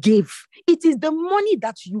that you gave, it is the money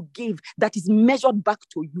that you gave that is measured back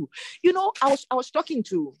to you. You know, I was talking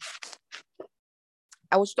to,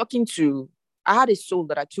 I had a soul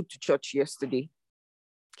that I took to church yesterday.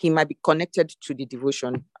 He might be connected to the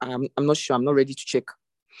devotion. I'm not sure. I'm not ready to check.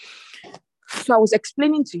 So I was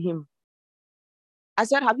explaining to him. I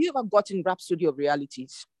said, have you ever gotten Rhapsody of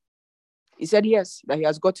Realities? He said, yes, that he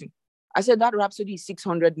has gotten. I said, that Rhapsody is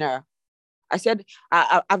 600 naira. I said,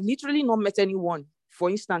 I've literally not met anyone, for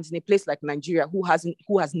instance, in a place like Nigeria who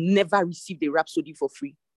has never received a Rhapsody for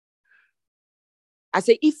free. I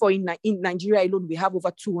say, if in Nigeria alone, we have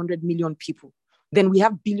over 200 million people, then we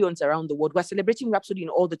have billions around the world. We're celebrating Rhapsody in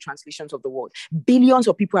all the translations of the world. Billions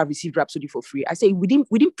of people have received Rhapsody for free. I say, we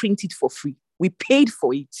didn't print it for free. We paid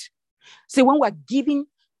for it. So when we're giving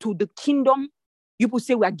to the kingdom, you people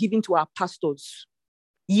say we're giving to our pastors.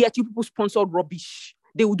 Yet you people sponsor rubbish.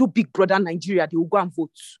 They will do Big Brother Nigeria. They will go and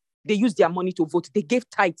vote. They use their money to vote. They gave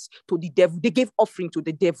tithes to the devil. They gave offering to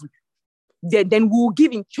the devil. Then we will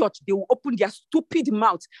give in church. They will open their stupid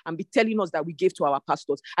mouth and be telling us that we gave to our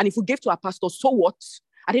pastors. And if we gave to our pastors, so what?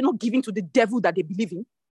 Are they not giving to the devil that they believe in?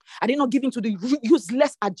 Are they not giving to the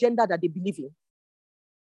useless agenda that they believe in?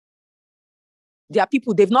 There are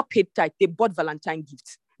people, they've not paid tithe. They bought Valentine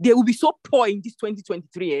gifts. They will be so poor in this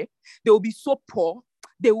 2023. They will be so poor.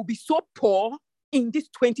 They will be so poor in this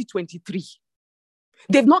 2023.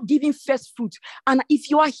 They've not given first fruit. And if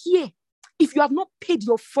you are here, if you have not paid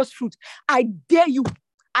your first fruit, I dare you,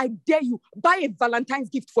 buy a Valentine's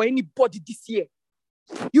gift for anybody this year.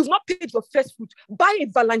 You've not paid your first fruit, buy a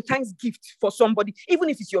Valentine's gift for somebody, even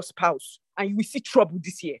if it's your spouse, and you will see trouble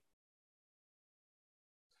this year.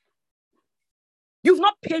 You've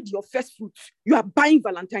not paid your first fruit, you are buying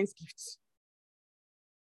Valentine's gifts.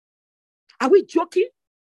 Are we joking?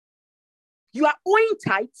 You are owing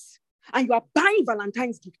tithes and you are buying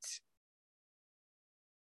Valentine's gifts.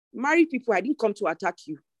 Married people, I didn't come to attack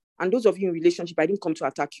you. And those of you in relationship, I didn't come to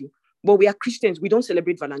attack you. But we are Christians. We don't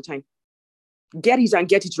celebrate Valentine. Get it and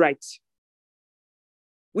get it right.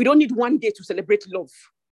 We don't need one day to celebrate love.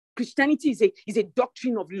 Christianity is a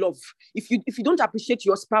doctrine of love. If you don't appreciate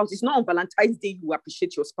your spouse, it's not on Valentine's Day you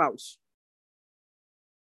appreciate your spouse.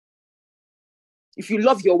 If you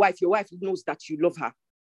love your wife knows that you love her.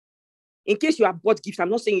 In case you have bought gifts,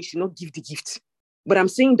 I'm not saying you should not give the gift, but I'm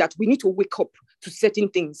saying that we need to wake up to certain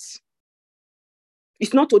things.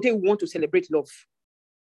 It's not today we want to celebrate love.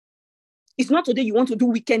 It's not today you want to do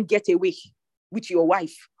weekend getaway with your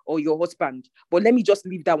wife or your husband. But let me just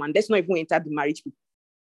leave that one. Let's not even enter the marriage.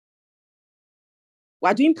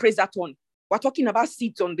 We're doing Praisathon. We're talking about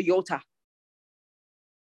seeds on the altar.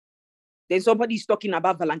 Then somebody is talking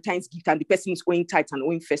about Valentine's gift and the person is owing tithes and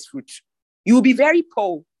owing first fruit. You will be very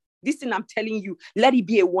poor. This thing I'm telling you, let it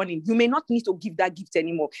be a warning. You may not need to give that gift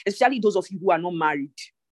anymore, especially those of you who are not married.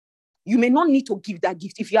 You may not need to give that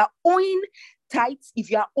gift. If you are owing tithes, if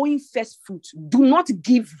you are owing first fruit, do not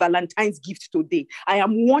give Valentine's gift today. I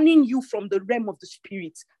am warning you from the realm of the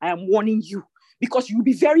spirit. I am warning you because you'll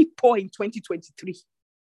be very poor in 2023.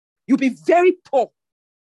 You'll be very poor.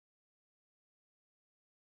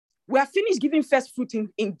 We are finished giving first fruit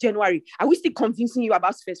in January. Are we still convincing you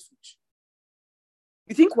about first fruit?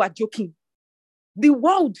 You think we're joking? The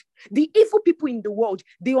world, the evil people in the world,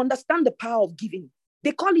 they understand the power of giving.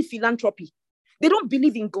 They call it philanthropy. They don't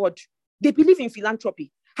believe in God. They believe in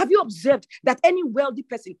philanthropy. Have you observed that any wealthy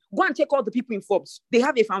person, go and check all the people in Forbes, they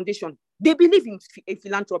have a foundation. They believe in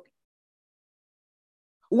philanthropy.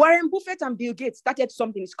 Warren Buffett and Bill Gates started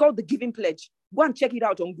something. It's called the Giving Pledge. Go and check it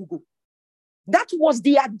out on Google. That was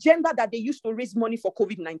the agenda that they used to raise money for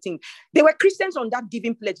COVID-19. There were Christians on that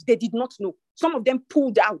Giving Pledge. They did not know. Some of them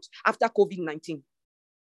pulled out after COVID-19.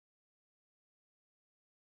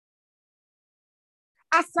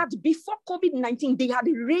 As at before COVID-19, they had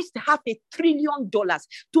raised $500 billion.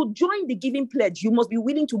 To join the Giving Pledge, you must be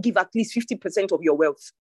willing to give at least 50% of your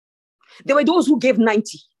wealth. There were those who gave 90%.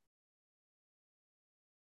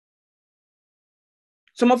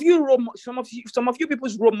 Some of you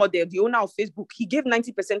people's role model, the owner of Facebook, he gave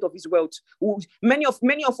 90% of his wealth. Many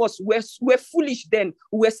of us were foolish then.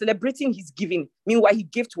 We were celebrating his giving. Meanwhile, he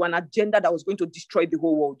gave to an agenda that was going to destroy the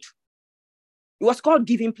whole world. It was called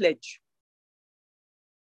Giving Pledge.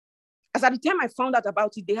 As at the time I found out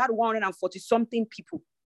about it, they had 140-something people.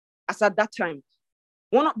 As at that time,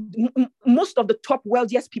 most of the top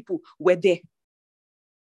wealthiest people were there.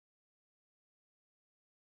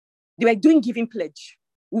 They were doing Giving Pledge.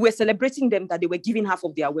 We were celebrating them that they were giving half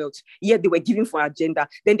of their wealth. Yet they were giving for agenda.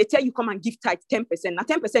 Then they tell you, come and give tithe 10%. Now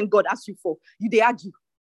 10% God asked you for. They argue.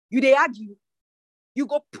 You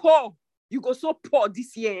go poor. You go so poor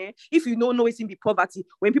this year. If you don't know it's in the poverty,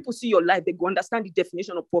 when people see your life, they go understand the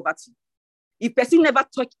definition of poverty. If person never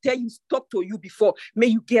talk to you before, may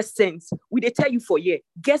you get sense. Will they tell you for year?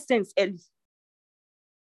 Get sense early.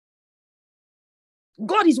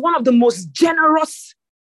 God is one of the most generous.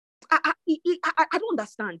 I don't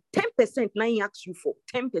understand. 10% now he asks you for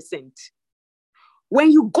 10%. When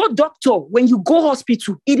you go doctor, when you go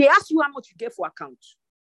hospital, they ask you how much you get for account.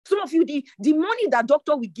 Some of you, the money that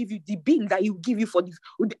doctor will give you, the bill that he will give you for this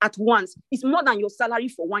at once is more than your salary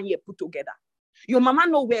for 1 year put together. Your mama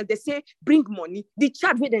know well, they say, bring money. The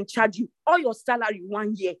charge will then charge you all your salary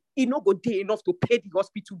 1 year. It no go day enough to pay the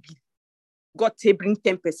hospital bill. God say bring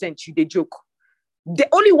 10%, you the joke. The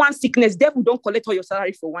only one sickness, devil don't collect all your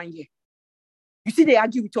salary for 1 year. You see, they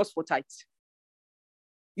argue with us for tithes.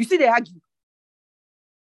 You see, they argue.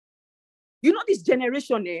 You know this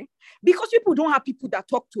generation, because people don't have people that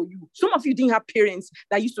talk to you. Some of you didn't have parents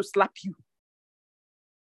that used to slap you.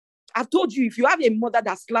 I've told you, if you have a mother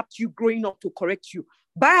that slapped you growing up to correct you,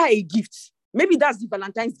 buy her a gift. Maybe that's the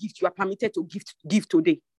Valentine's gift you are permitted to give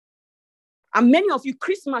today. And many of you,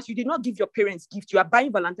 Christmas, you did not give your parents gift. You are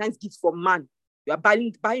buying Valentine's gifts for man. You are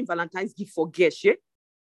buying Valentine's gift for girls, yeah?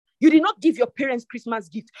 You did not give your parents Christmas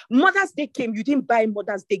gift. Mother's Day came, you didn't buy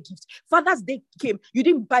Mother's Day gift. Father's Day came, you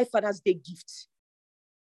didn't buy Father's Day gift.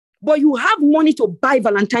 But you have money to buy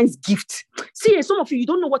Valentine's gift. See, some of you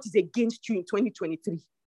don't know what is against you in 2023.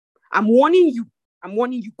 I'm warning you.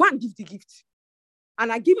 Go and give the gift.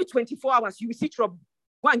 And I give you 24 hours, you will see trouble.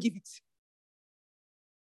 Go and give it.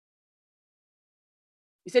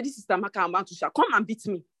 He said, this is Tamaka Amantusha. Come and beat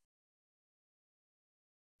me.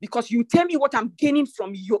 Because you tell me what I'm gaining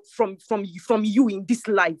from you in this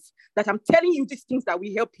life. That I'm telling you these things that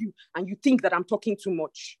will help you. And you think that I'm talking too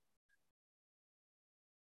much.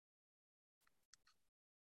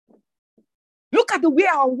 Look at the way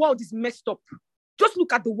our world is messed up. Just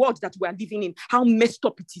look at the world that we are living in. How messed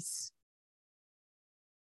up it is.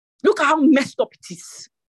 Look at how messed up it is.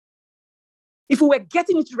 If we were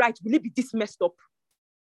getting it right, will it be this messed up?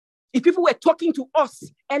 If people were talking to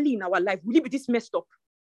us early in our life, will it be this messed up?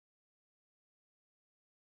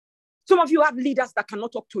 Some of you have leaders that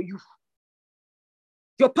cannot talk to you.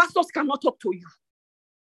 Your pastors cannot talk to you.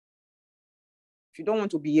 If you don't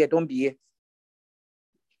want to be here, don't be here.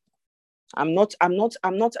 I'm not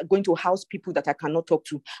going to house people that I cannot talk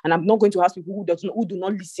to. And I'm not going to house people who do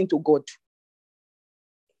not listen to God.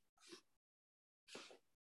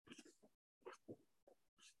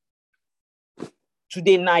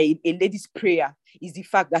 Today night, a lady's prayer is the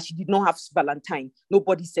fact that she did not have Valentine.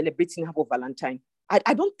 Nobody's celebrating her for Valentine.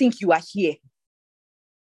 I don't think you are here.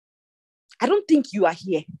 I don't think you are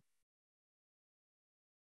here.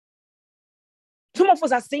 Some of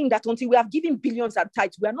us are saying that until we have given billions at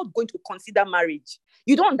tithes, we are not going to consider marriage.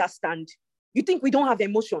 You don't understand. You think we don't have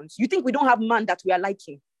emotions. You think we don't have man that we are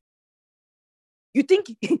liking. You think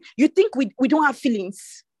we don't have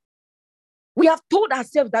feelings. We have told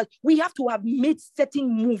ourselves that we have to have made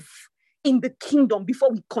certain move in the kingdom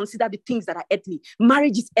before we consider the things that are earthly.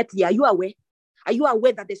 Marriage is earthly. Are you aware? Are you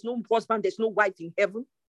aware that there's no husband, there's no wife in heaven?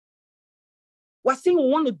 We're saying we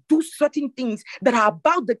want to do certain things that are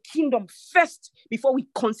about the kingdom first before we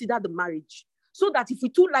consider the marriage. So that if we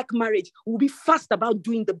do like marriage, we'll be fast about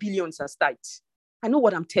doing the billions as tithes. I know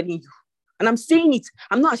what I'm telling you. And I'm saying it.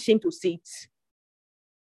 I'm not ashamed to say it.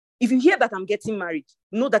 If you hear that I'm getting married,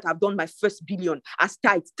 know that I've done my first billion as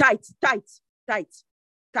tithes,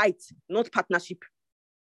 not partnership.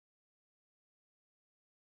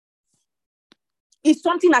 It's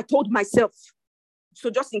something I told myself. So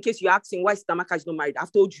just in case you're asking why Stamaka is not married,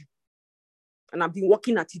 I've told you. And I've been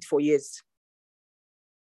working at it for years.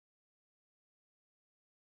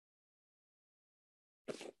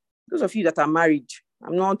 Those of you that are married,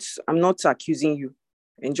 I'm not accusing you.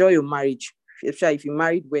 Enjoy your marriage. If you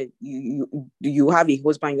married well, you have a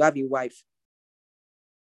husband, you have a wife.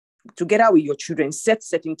 Together with your children, set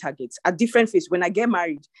certain targets at different phases. When I get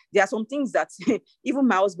married, there are some things that even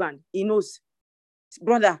my husband, he knows.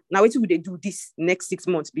 Brother, now what will they do this next 6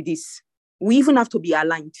 months? Be this. We even have to be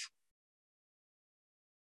aligned.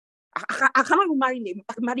 I cannot even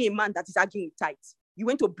marry a man that is arguing with tithes. You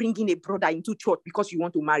want to bring in a brother into church because you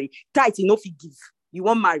want to marry. Tithes, enough you give. You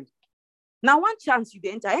won't marry. Now, one chance you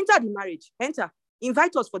enter the marriage. Enter.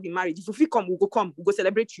 Invite us for the marriage. If you come, we'll go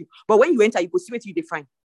celebrate you. But when you enter, you go see what you define.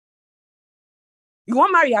 You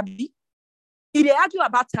won't marry, Abi. If they argue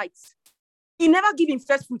about tithes, he never give him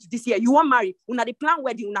first fruit this year. You won't marry. Una the plan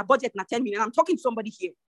wedding, una budget na 10 million. I'm talking to somebody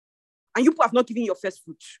here. And you have not given your first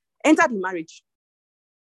fruit. Enter the marriage.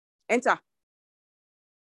 Enter.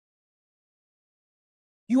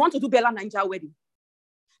 You want to do Bella Ninja wedding.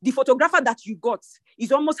 The photographer that you got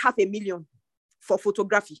is almost $500,000 for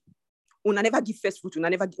photography. Una never give first fruit. Una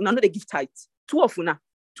know they give tithes. Two of una.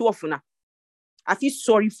 I feel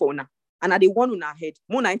sorry for una. And I they want una head.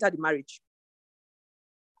 Mona enter the marriage.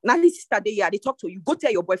 Now this sister they talk to you. Go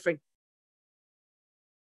tell your boyfriend.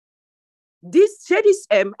 Share this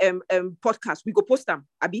podcast. We go post them.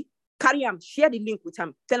 Abi, carry him. Share the link with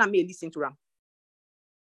him. Tell him me listen to him.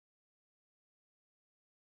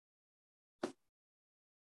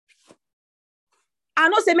 I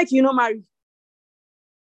know say make you no marry.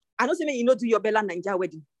 I know say make you no do your Bella Ninja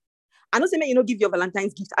wedding. I know say make you no give your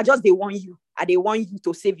Valentine's gift. I just they want you. They want you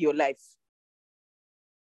to save your life.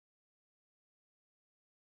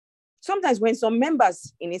 Sometimes when some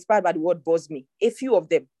members in Inspired by the Word buzz me, a few of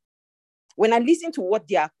them, when I listen to what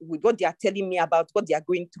they are telling me about what they are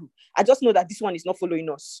going through, I just know that this one is not following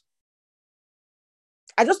us.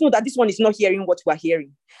 I just know that this one is not hearing what we are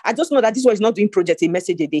hearing. I just know that this one is not doing project a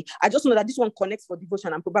message a day. I just know that this one connects for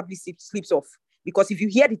devotion and probably sleeps off. Because if you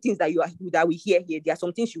hear the things that we hear here, there are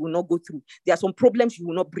some things you will not go through. There are some problems you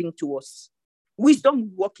will not bring to us.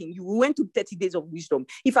 Wisdom working. You went to 30 days of wisdom.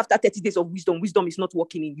 If after 30 days of wisdom is not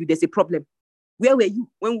working in you, there's a problem. Where were you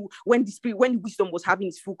when wisdom was having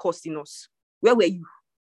its full course in us? Where were you?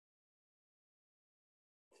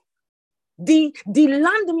 The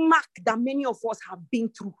landmark that many of us have been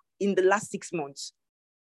through in the last 6 months.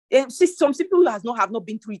 Some people have not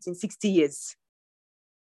been through it in 60 years.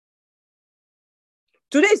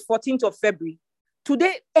 Today is 14th of February.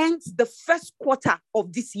 Today ends the first quarter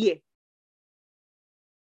of this year.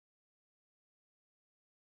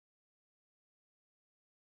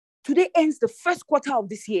 Today ends the first quarter of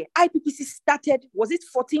this year. IPPC started, was it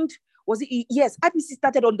 14th? Yes, IPPC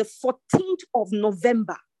started on the 14th of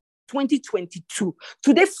November, 2022.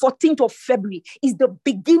 Today, 14th of February, is the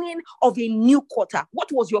beginning of a new quarter.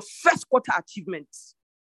 What was your first quarter achievement?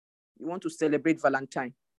 You want to celebrate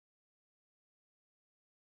Valentine.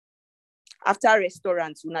 After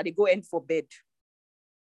restaurants, now they go end for bed.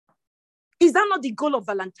 Is that not the goal of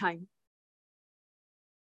Valentine?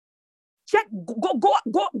 Check, go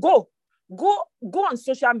on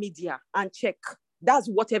social media and check. That's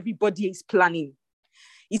what everybody is planning.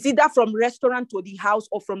 It's either from restaurant to the house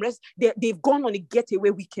or from they've gone on a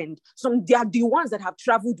getaway weekend. They are the ones that have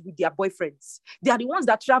traveled with their boyfriends. They are the ones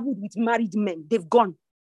that traveled with married men. They've gone.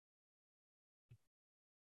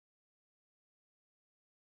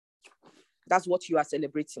 That's what you are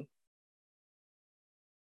celebrating.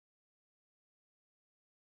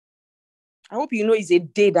 I hope you know it's a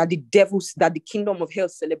day that the kingdom of hell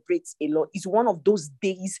celebrates a lot. It's one of those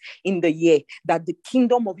days in the year that the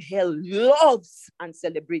kingdom of hell loves and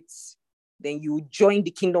celebrates. Then you join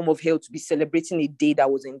the kingdom of hell to be celebrating a day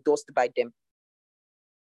that was endorsed by them.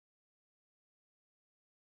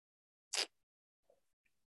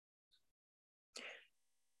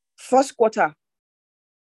 First quarter,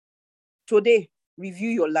 today, review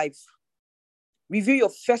your life. Review your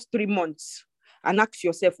first 3 months and ask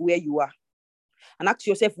yourself where you are. And ask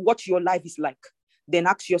yourself what your life is like. Then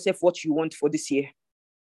ask yourself what you want for this year.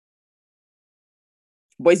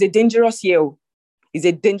 But it's a dangerous year. It's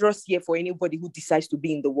a dangerous year for anybody who decides to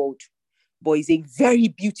be in the world. But it's a very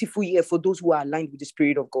beautiful year for those who are aligned with the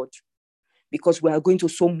Spirit of God. Because we are going to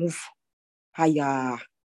so move. Higher.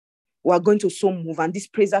 We are going to so move. And this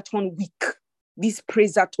Praise-a-thon week,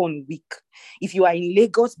 if you are in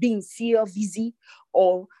Lagos, be in CLVZ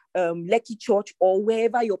or Lekki Church or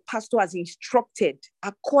wherever your pastor has instructed,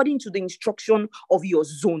 according to the instruction of your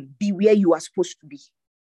zone, be where you are supposed to be.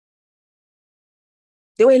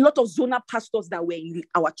 There were a lot of zonal pastors that were in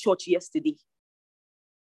our church yesterday.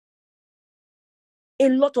 A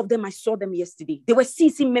lot of them, I saw them yesterday. They were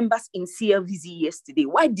CC members in CLVZ yesterday.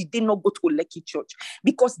 Why did they not go to Lekki Church?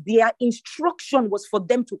 Because their instruction was for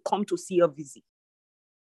them to come to CLVZ.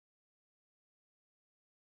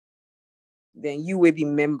 Then you will be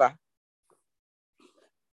member.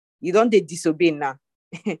 You don't disobey now.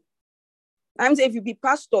 I'm saying if you be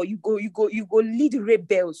pastor, you go lead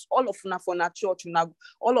rebels. All of una for na church,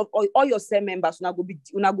 all your cell members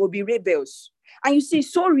una go be rebels. And you see,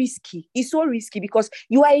 it's so risky. It's so risky because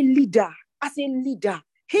you are a leader. As a leader,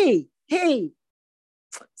 hey.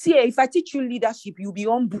 See, if I teach you leadership, you'll be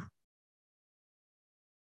humble.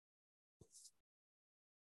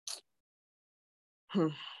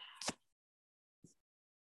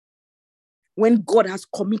 When God has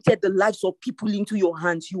committed the lives of people into your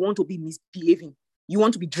hands, you want to be misbehaving. You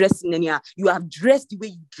want to be dressed in anyhow. You have dressed the way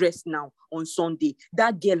you dress now on Sunday.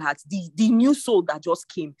 That girl has the new soul that just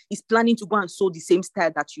came is planning to go and sow the same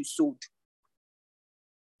style that you sowed.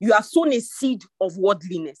 You have sown a seed of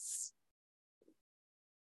worldliness.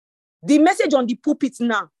 The message on the pulpit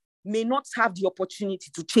now may not have the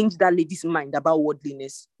opportunity to change that lady's mind about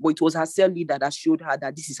worldliness, but it was her cell leader that showed her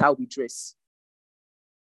that this is how we dress.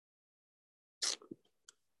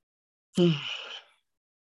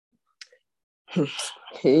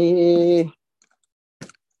 Hey.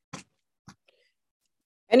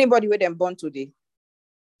 Anybody with them born today?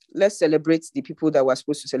 Let's celebrate the people that we're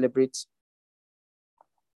supposed to celebrate.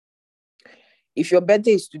 If your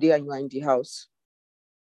birthday is today and you are in the house,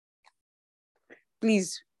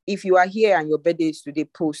 please, if you are here and your birthday is today,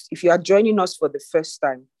 post. If you are joining us for the first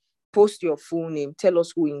time, post your full name, tell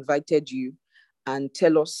us who invited you, and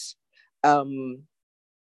tell us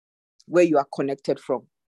where you are connected from.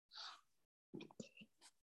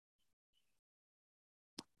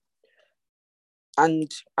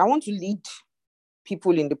 And I want to lead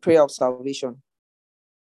people in the prayer of salvation.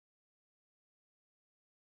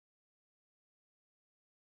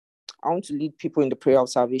 I want to lead people in the prayer of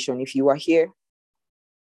salvation. If you are here,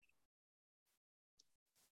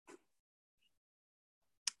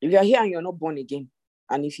 and you're not born again,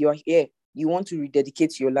 and if you are here, you want to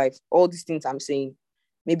rededicate your life, all these things I'm saying,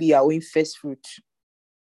 maybe you are owing first fruit,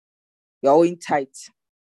 you are owing tithes.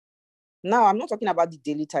 Now, I'm not talking about the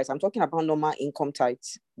daily tithes. I'm talking about normal income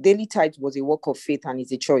tithes. Daily tithes was a work of faith and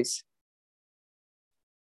it's a choice.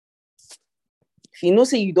 If you know,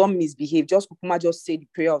 say you don't misbehave, just say the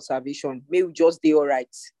prayer of salvation. May we just do all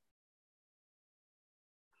right.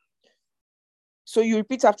 So you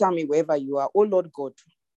repeat after me wherever you are. Oh Lord God,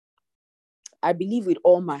 I believe with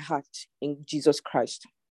all my heart in Jesus Christ,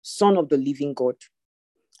 Son of the living God.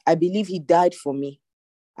 I believe he died for me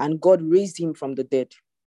and God raised him from the dead.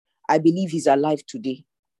 I believe he's alive today.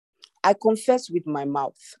 I confess with my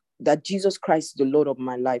mouth that Jesus Christ is the Lord of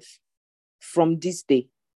my life. From this day,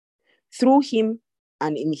 through him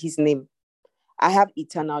and in his name, I have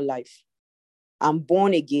eternal life. I'm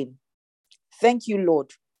born again. Thank you,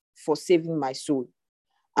 Lord, for saving my soul.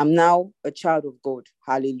 I'm now a child of God.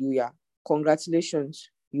 Hallelujah. Congratulations.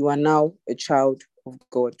 You are now a child of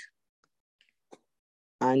God.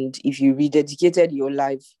 And if you rededicated your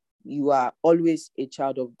life, you are always a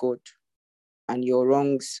child of God and your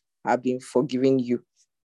wrongs have been forgiven you.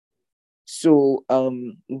 So,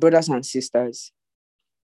 brothers and sisters,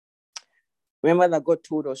 remember that God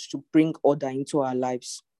told us to bring order into our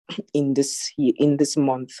lives in this year, in this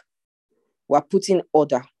month. We're putting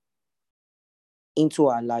order into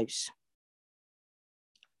our lives.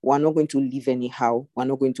 We're not going to live anyhow. We're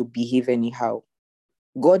not going to behave anyhow.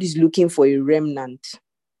 God is looking for a remnant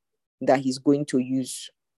that he's going to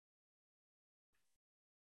use.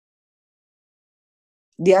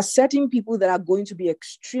 There are certain people that are going to be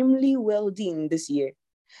extremely wealthy in this year.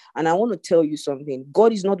 And I want to tell you something.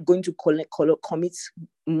 God is not going to commit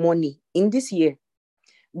money in this year.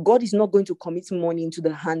 God is not going to commit money into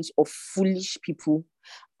the hands of foolish people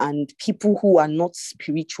and people who are not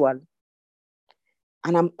spiritual.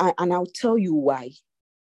 And I'll tell you why.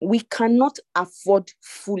 We cannot afford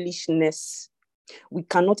foolishness. We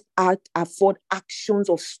cannot afford actions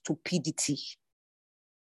of stupidity.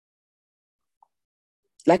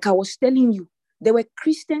 Like I was telling you, there were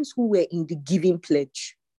Christians who were in the giving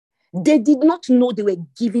pledge. They did not know they were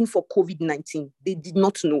giving for COVID-19. They did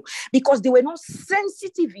not know because they were not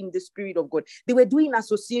sensitive in the Spirit of God. They were doing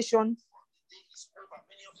association.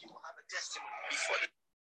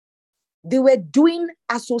 They were doing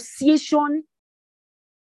association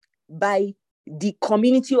by the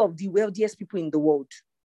community of the wealthiest people in the world.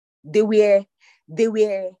 They were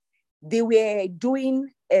doing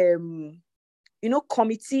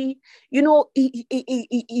committee.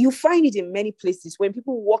 You find it in many places. When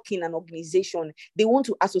people work in an organization, they want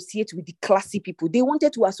to associate with the classy people. They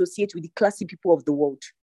wanted to associate with the classy people of the world,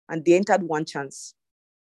 and they entered one chance.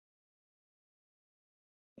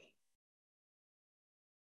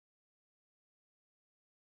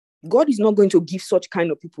 God is not going to give such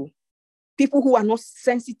kind of people who are not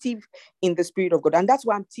sensitive in the Spirit of God. And that's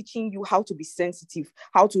why I'm teaching you how to be sensitive,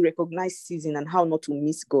 how to recognize season, and how not to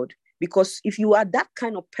miss God. Because if you are that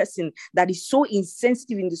kind of person that is so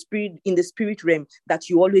insensitive in the spirit realm that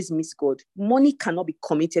you always miss God, money cannot be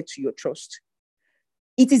committed to your trust.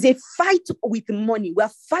 It is a fight with money. We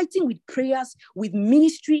are fighting with prayers, with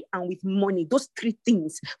ministry, and with money. Those three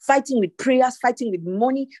things: fighting with prayers, fighting with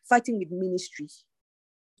money, fighting with ministry.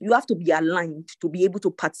 You have to be aligned to be able to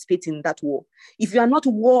participate in that war. If you are not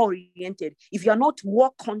war-oriented, if you are not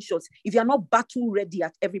war-conscious, if you are not battle-ready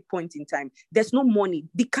at every point in time, there's no money.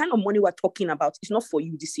 The kind of money we're talking about is not for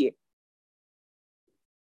you this year.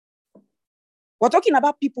 We're talking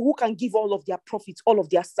about people who can give all of their profits, all of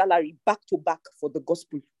their salary back to back for the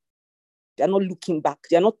gospel. They're not looking back.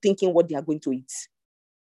 They're not thinking what they are going to eat.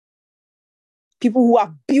 People who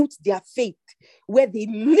have built their faith, where they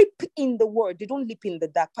leap in the word. They don't leap in the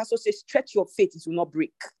dark. Pastor says, stretch your faith, it will not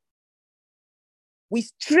break. We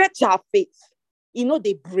stretch our faith.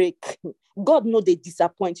 They break. God knows they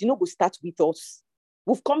disappoint. We'll start with us.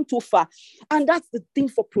 We've come too far. And that's the thing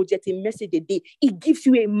for Project A Message a Day. It gives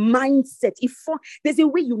you a mindset. There's a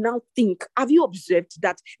way you now think. Have you observed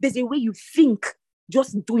that there's a way you think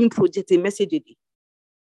just doing Project A Message a Day?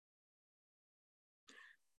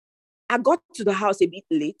 I got to the house a bit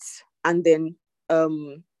late, and then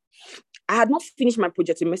I had not finished my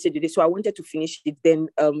Project A Message a Day, so I wanted to finish it. Then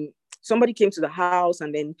somebody came to the house,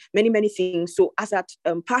 and then many things. So as at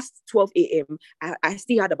past 12 a.m., I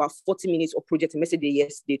still had about 40 minutes of Project A Message a Day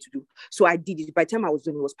yesterday to do. So I did it. By the time I was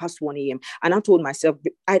done, it was past 1 a.m. And I told myself,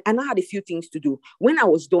 and I had a few things to do. When I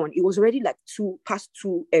was done, it was already like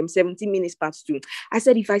 17 minutes past 2. I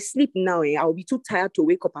said, if I sleep now, I'll be too tired to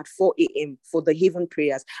wake up at 4 a.m. for the Haven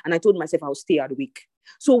prayers. And I told myself I'll stay awake.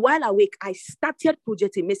 So while awake, I started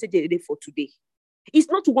Project A Message a Day for today. It's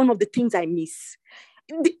not one of the things I miss.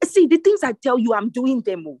 See, the things I tell you, I'm doing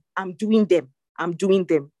them. I'm doing them.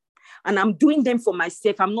 And I'm doing them for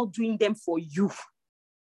myself. I'm not doing them for you.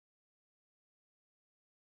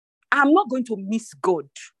 I'm not going to miss God.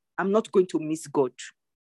 I'm not going to miss God.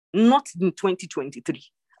 Not in 2023.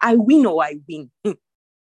 I win or I win.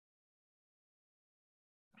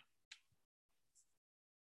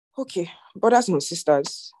 Okay, brothers and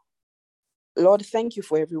sisters, Lord, thank you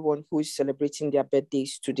for everyone who is celebrating their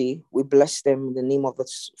birthdays today. We bless them in the name of the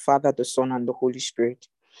Father, the Son, and the Holy Spirit.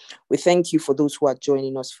 We thank you for those who are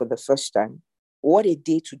joining us for the first time. What a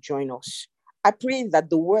day to join us. I pray that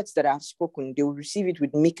the words that I have spoken, they will receive it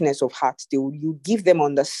with meekness of heart. You give them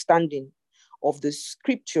understanding of the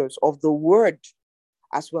scriptures, of the word,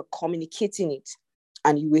 as we're communicating it,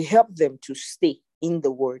 and you will help them to stay in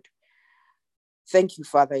the word. Thank you,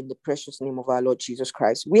 Father, in the precious name of our Lord Jesus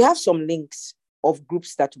Christ. We have some links of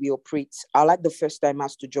groups that we operate. I'd like the first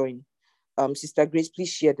timers to join. Sister Grace, please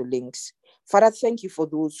share the links. Father, thank you for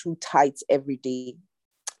those who tithe every day.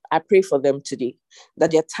 I pray for them today,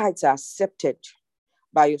 that their tithes are accepted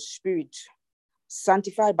by your Spirit,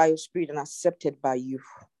 sanctified by your Spirit, and accepted by you.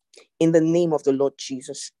 In the name of the Lord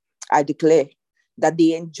Jesus, I declare that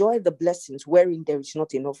they enjoy the blessings wherein there is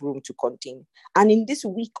not enough room to contain. And in this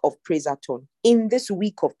week of Praise-a-thon,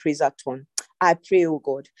 I pray, oh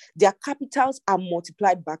God, their capitals are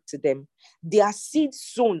multiplied back to them. Their seeds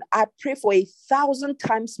sown, I pray for 1,000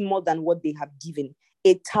 times more than what they have given.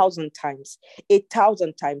 1,000 times.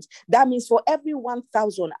 1,000 times. That means for every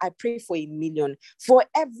 1,000, I pray for 1,000,000. For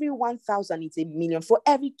every 1,000 is 1,000,000. For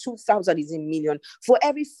every 2,000 is 1,000,000. For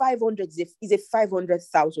every 500 is a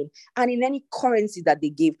 500,000. And in any currency that they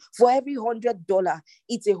give, for every $100,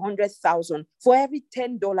 it's 100,000. For every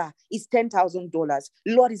 $10, it's $10,000.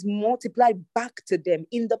 Lord, is multiplied back to them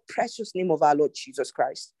in the precious name of our Lord Jesus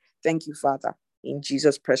Christ. Thank you, Father. In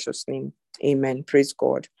Jesus' precious name. Amen. Praise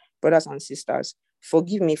God. Brothers and sisters,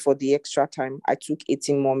 forgive me for the extra time. I took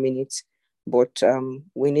 18 more minutes, but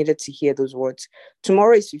we needed to hear those words.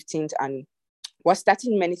 Tomorrow is 15th, and we're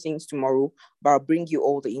starting many things tomorrow, but I'll bring you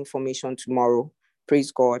all the information tomorrow.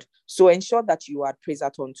 Praise God. So ensure that you are at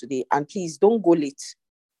Praisathon today, and please don't go late.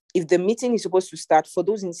 If the meeting is supposed to start, for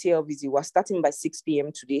those in CLVZ, we're starting by 6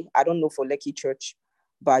 p.m. today. I don't know for Lekki Church,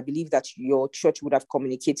 but I believe that your church would have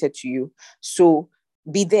communicated to you. So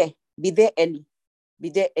be there early. Be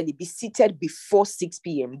there early. Be seated before 6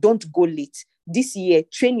 p.m. Don't go late. This year,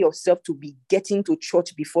 train yourself to be getting to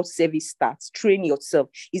church before service starts. Train yourself.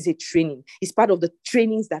 It's a training. It's part of the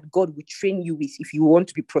trainings that God will train you with if you want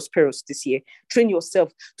to be prosperous this year. Train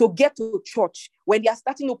yourself to get to church. When they are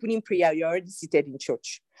starting opening prayer, you're already seated in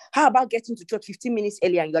church. How about getting to church 15 minutes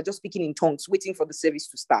earlier and you are just speaking in tongues, waiting for the service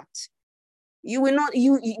to start? You will not,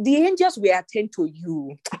 the angels will attend to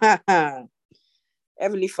you.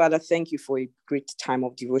 Heavenly Father, thank you for a great time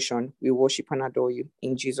of devotion. We worship and adore you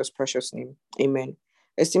in Jesus' precious name. Amen.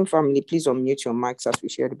 Esteemed family, please unmute your mics as we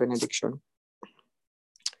share the benediction.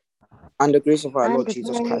 And the grace of our Lord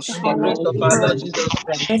Jesus Christ, The grace of our Lord Jesus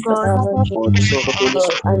Christ, Praise the Lord God, Jesus, the Holy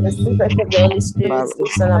God, and the Spirit, Spirit of the Holy Spirit,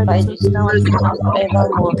 lives and abides with us now and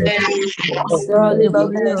forevermore. Surely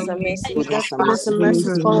goodness and mercy, goodness and goodness mercy and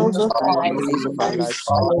mercy follows us all the days of our and lives,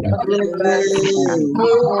 follows us and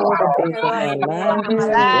All the days of our life,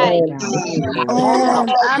 right. and I'm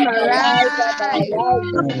I'm alive. alive.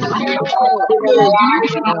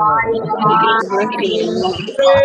 Blessing.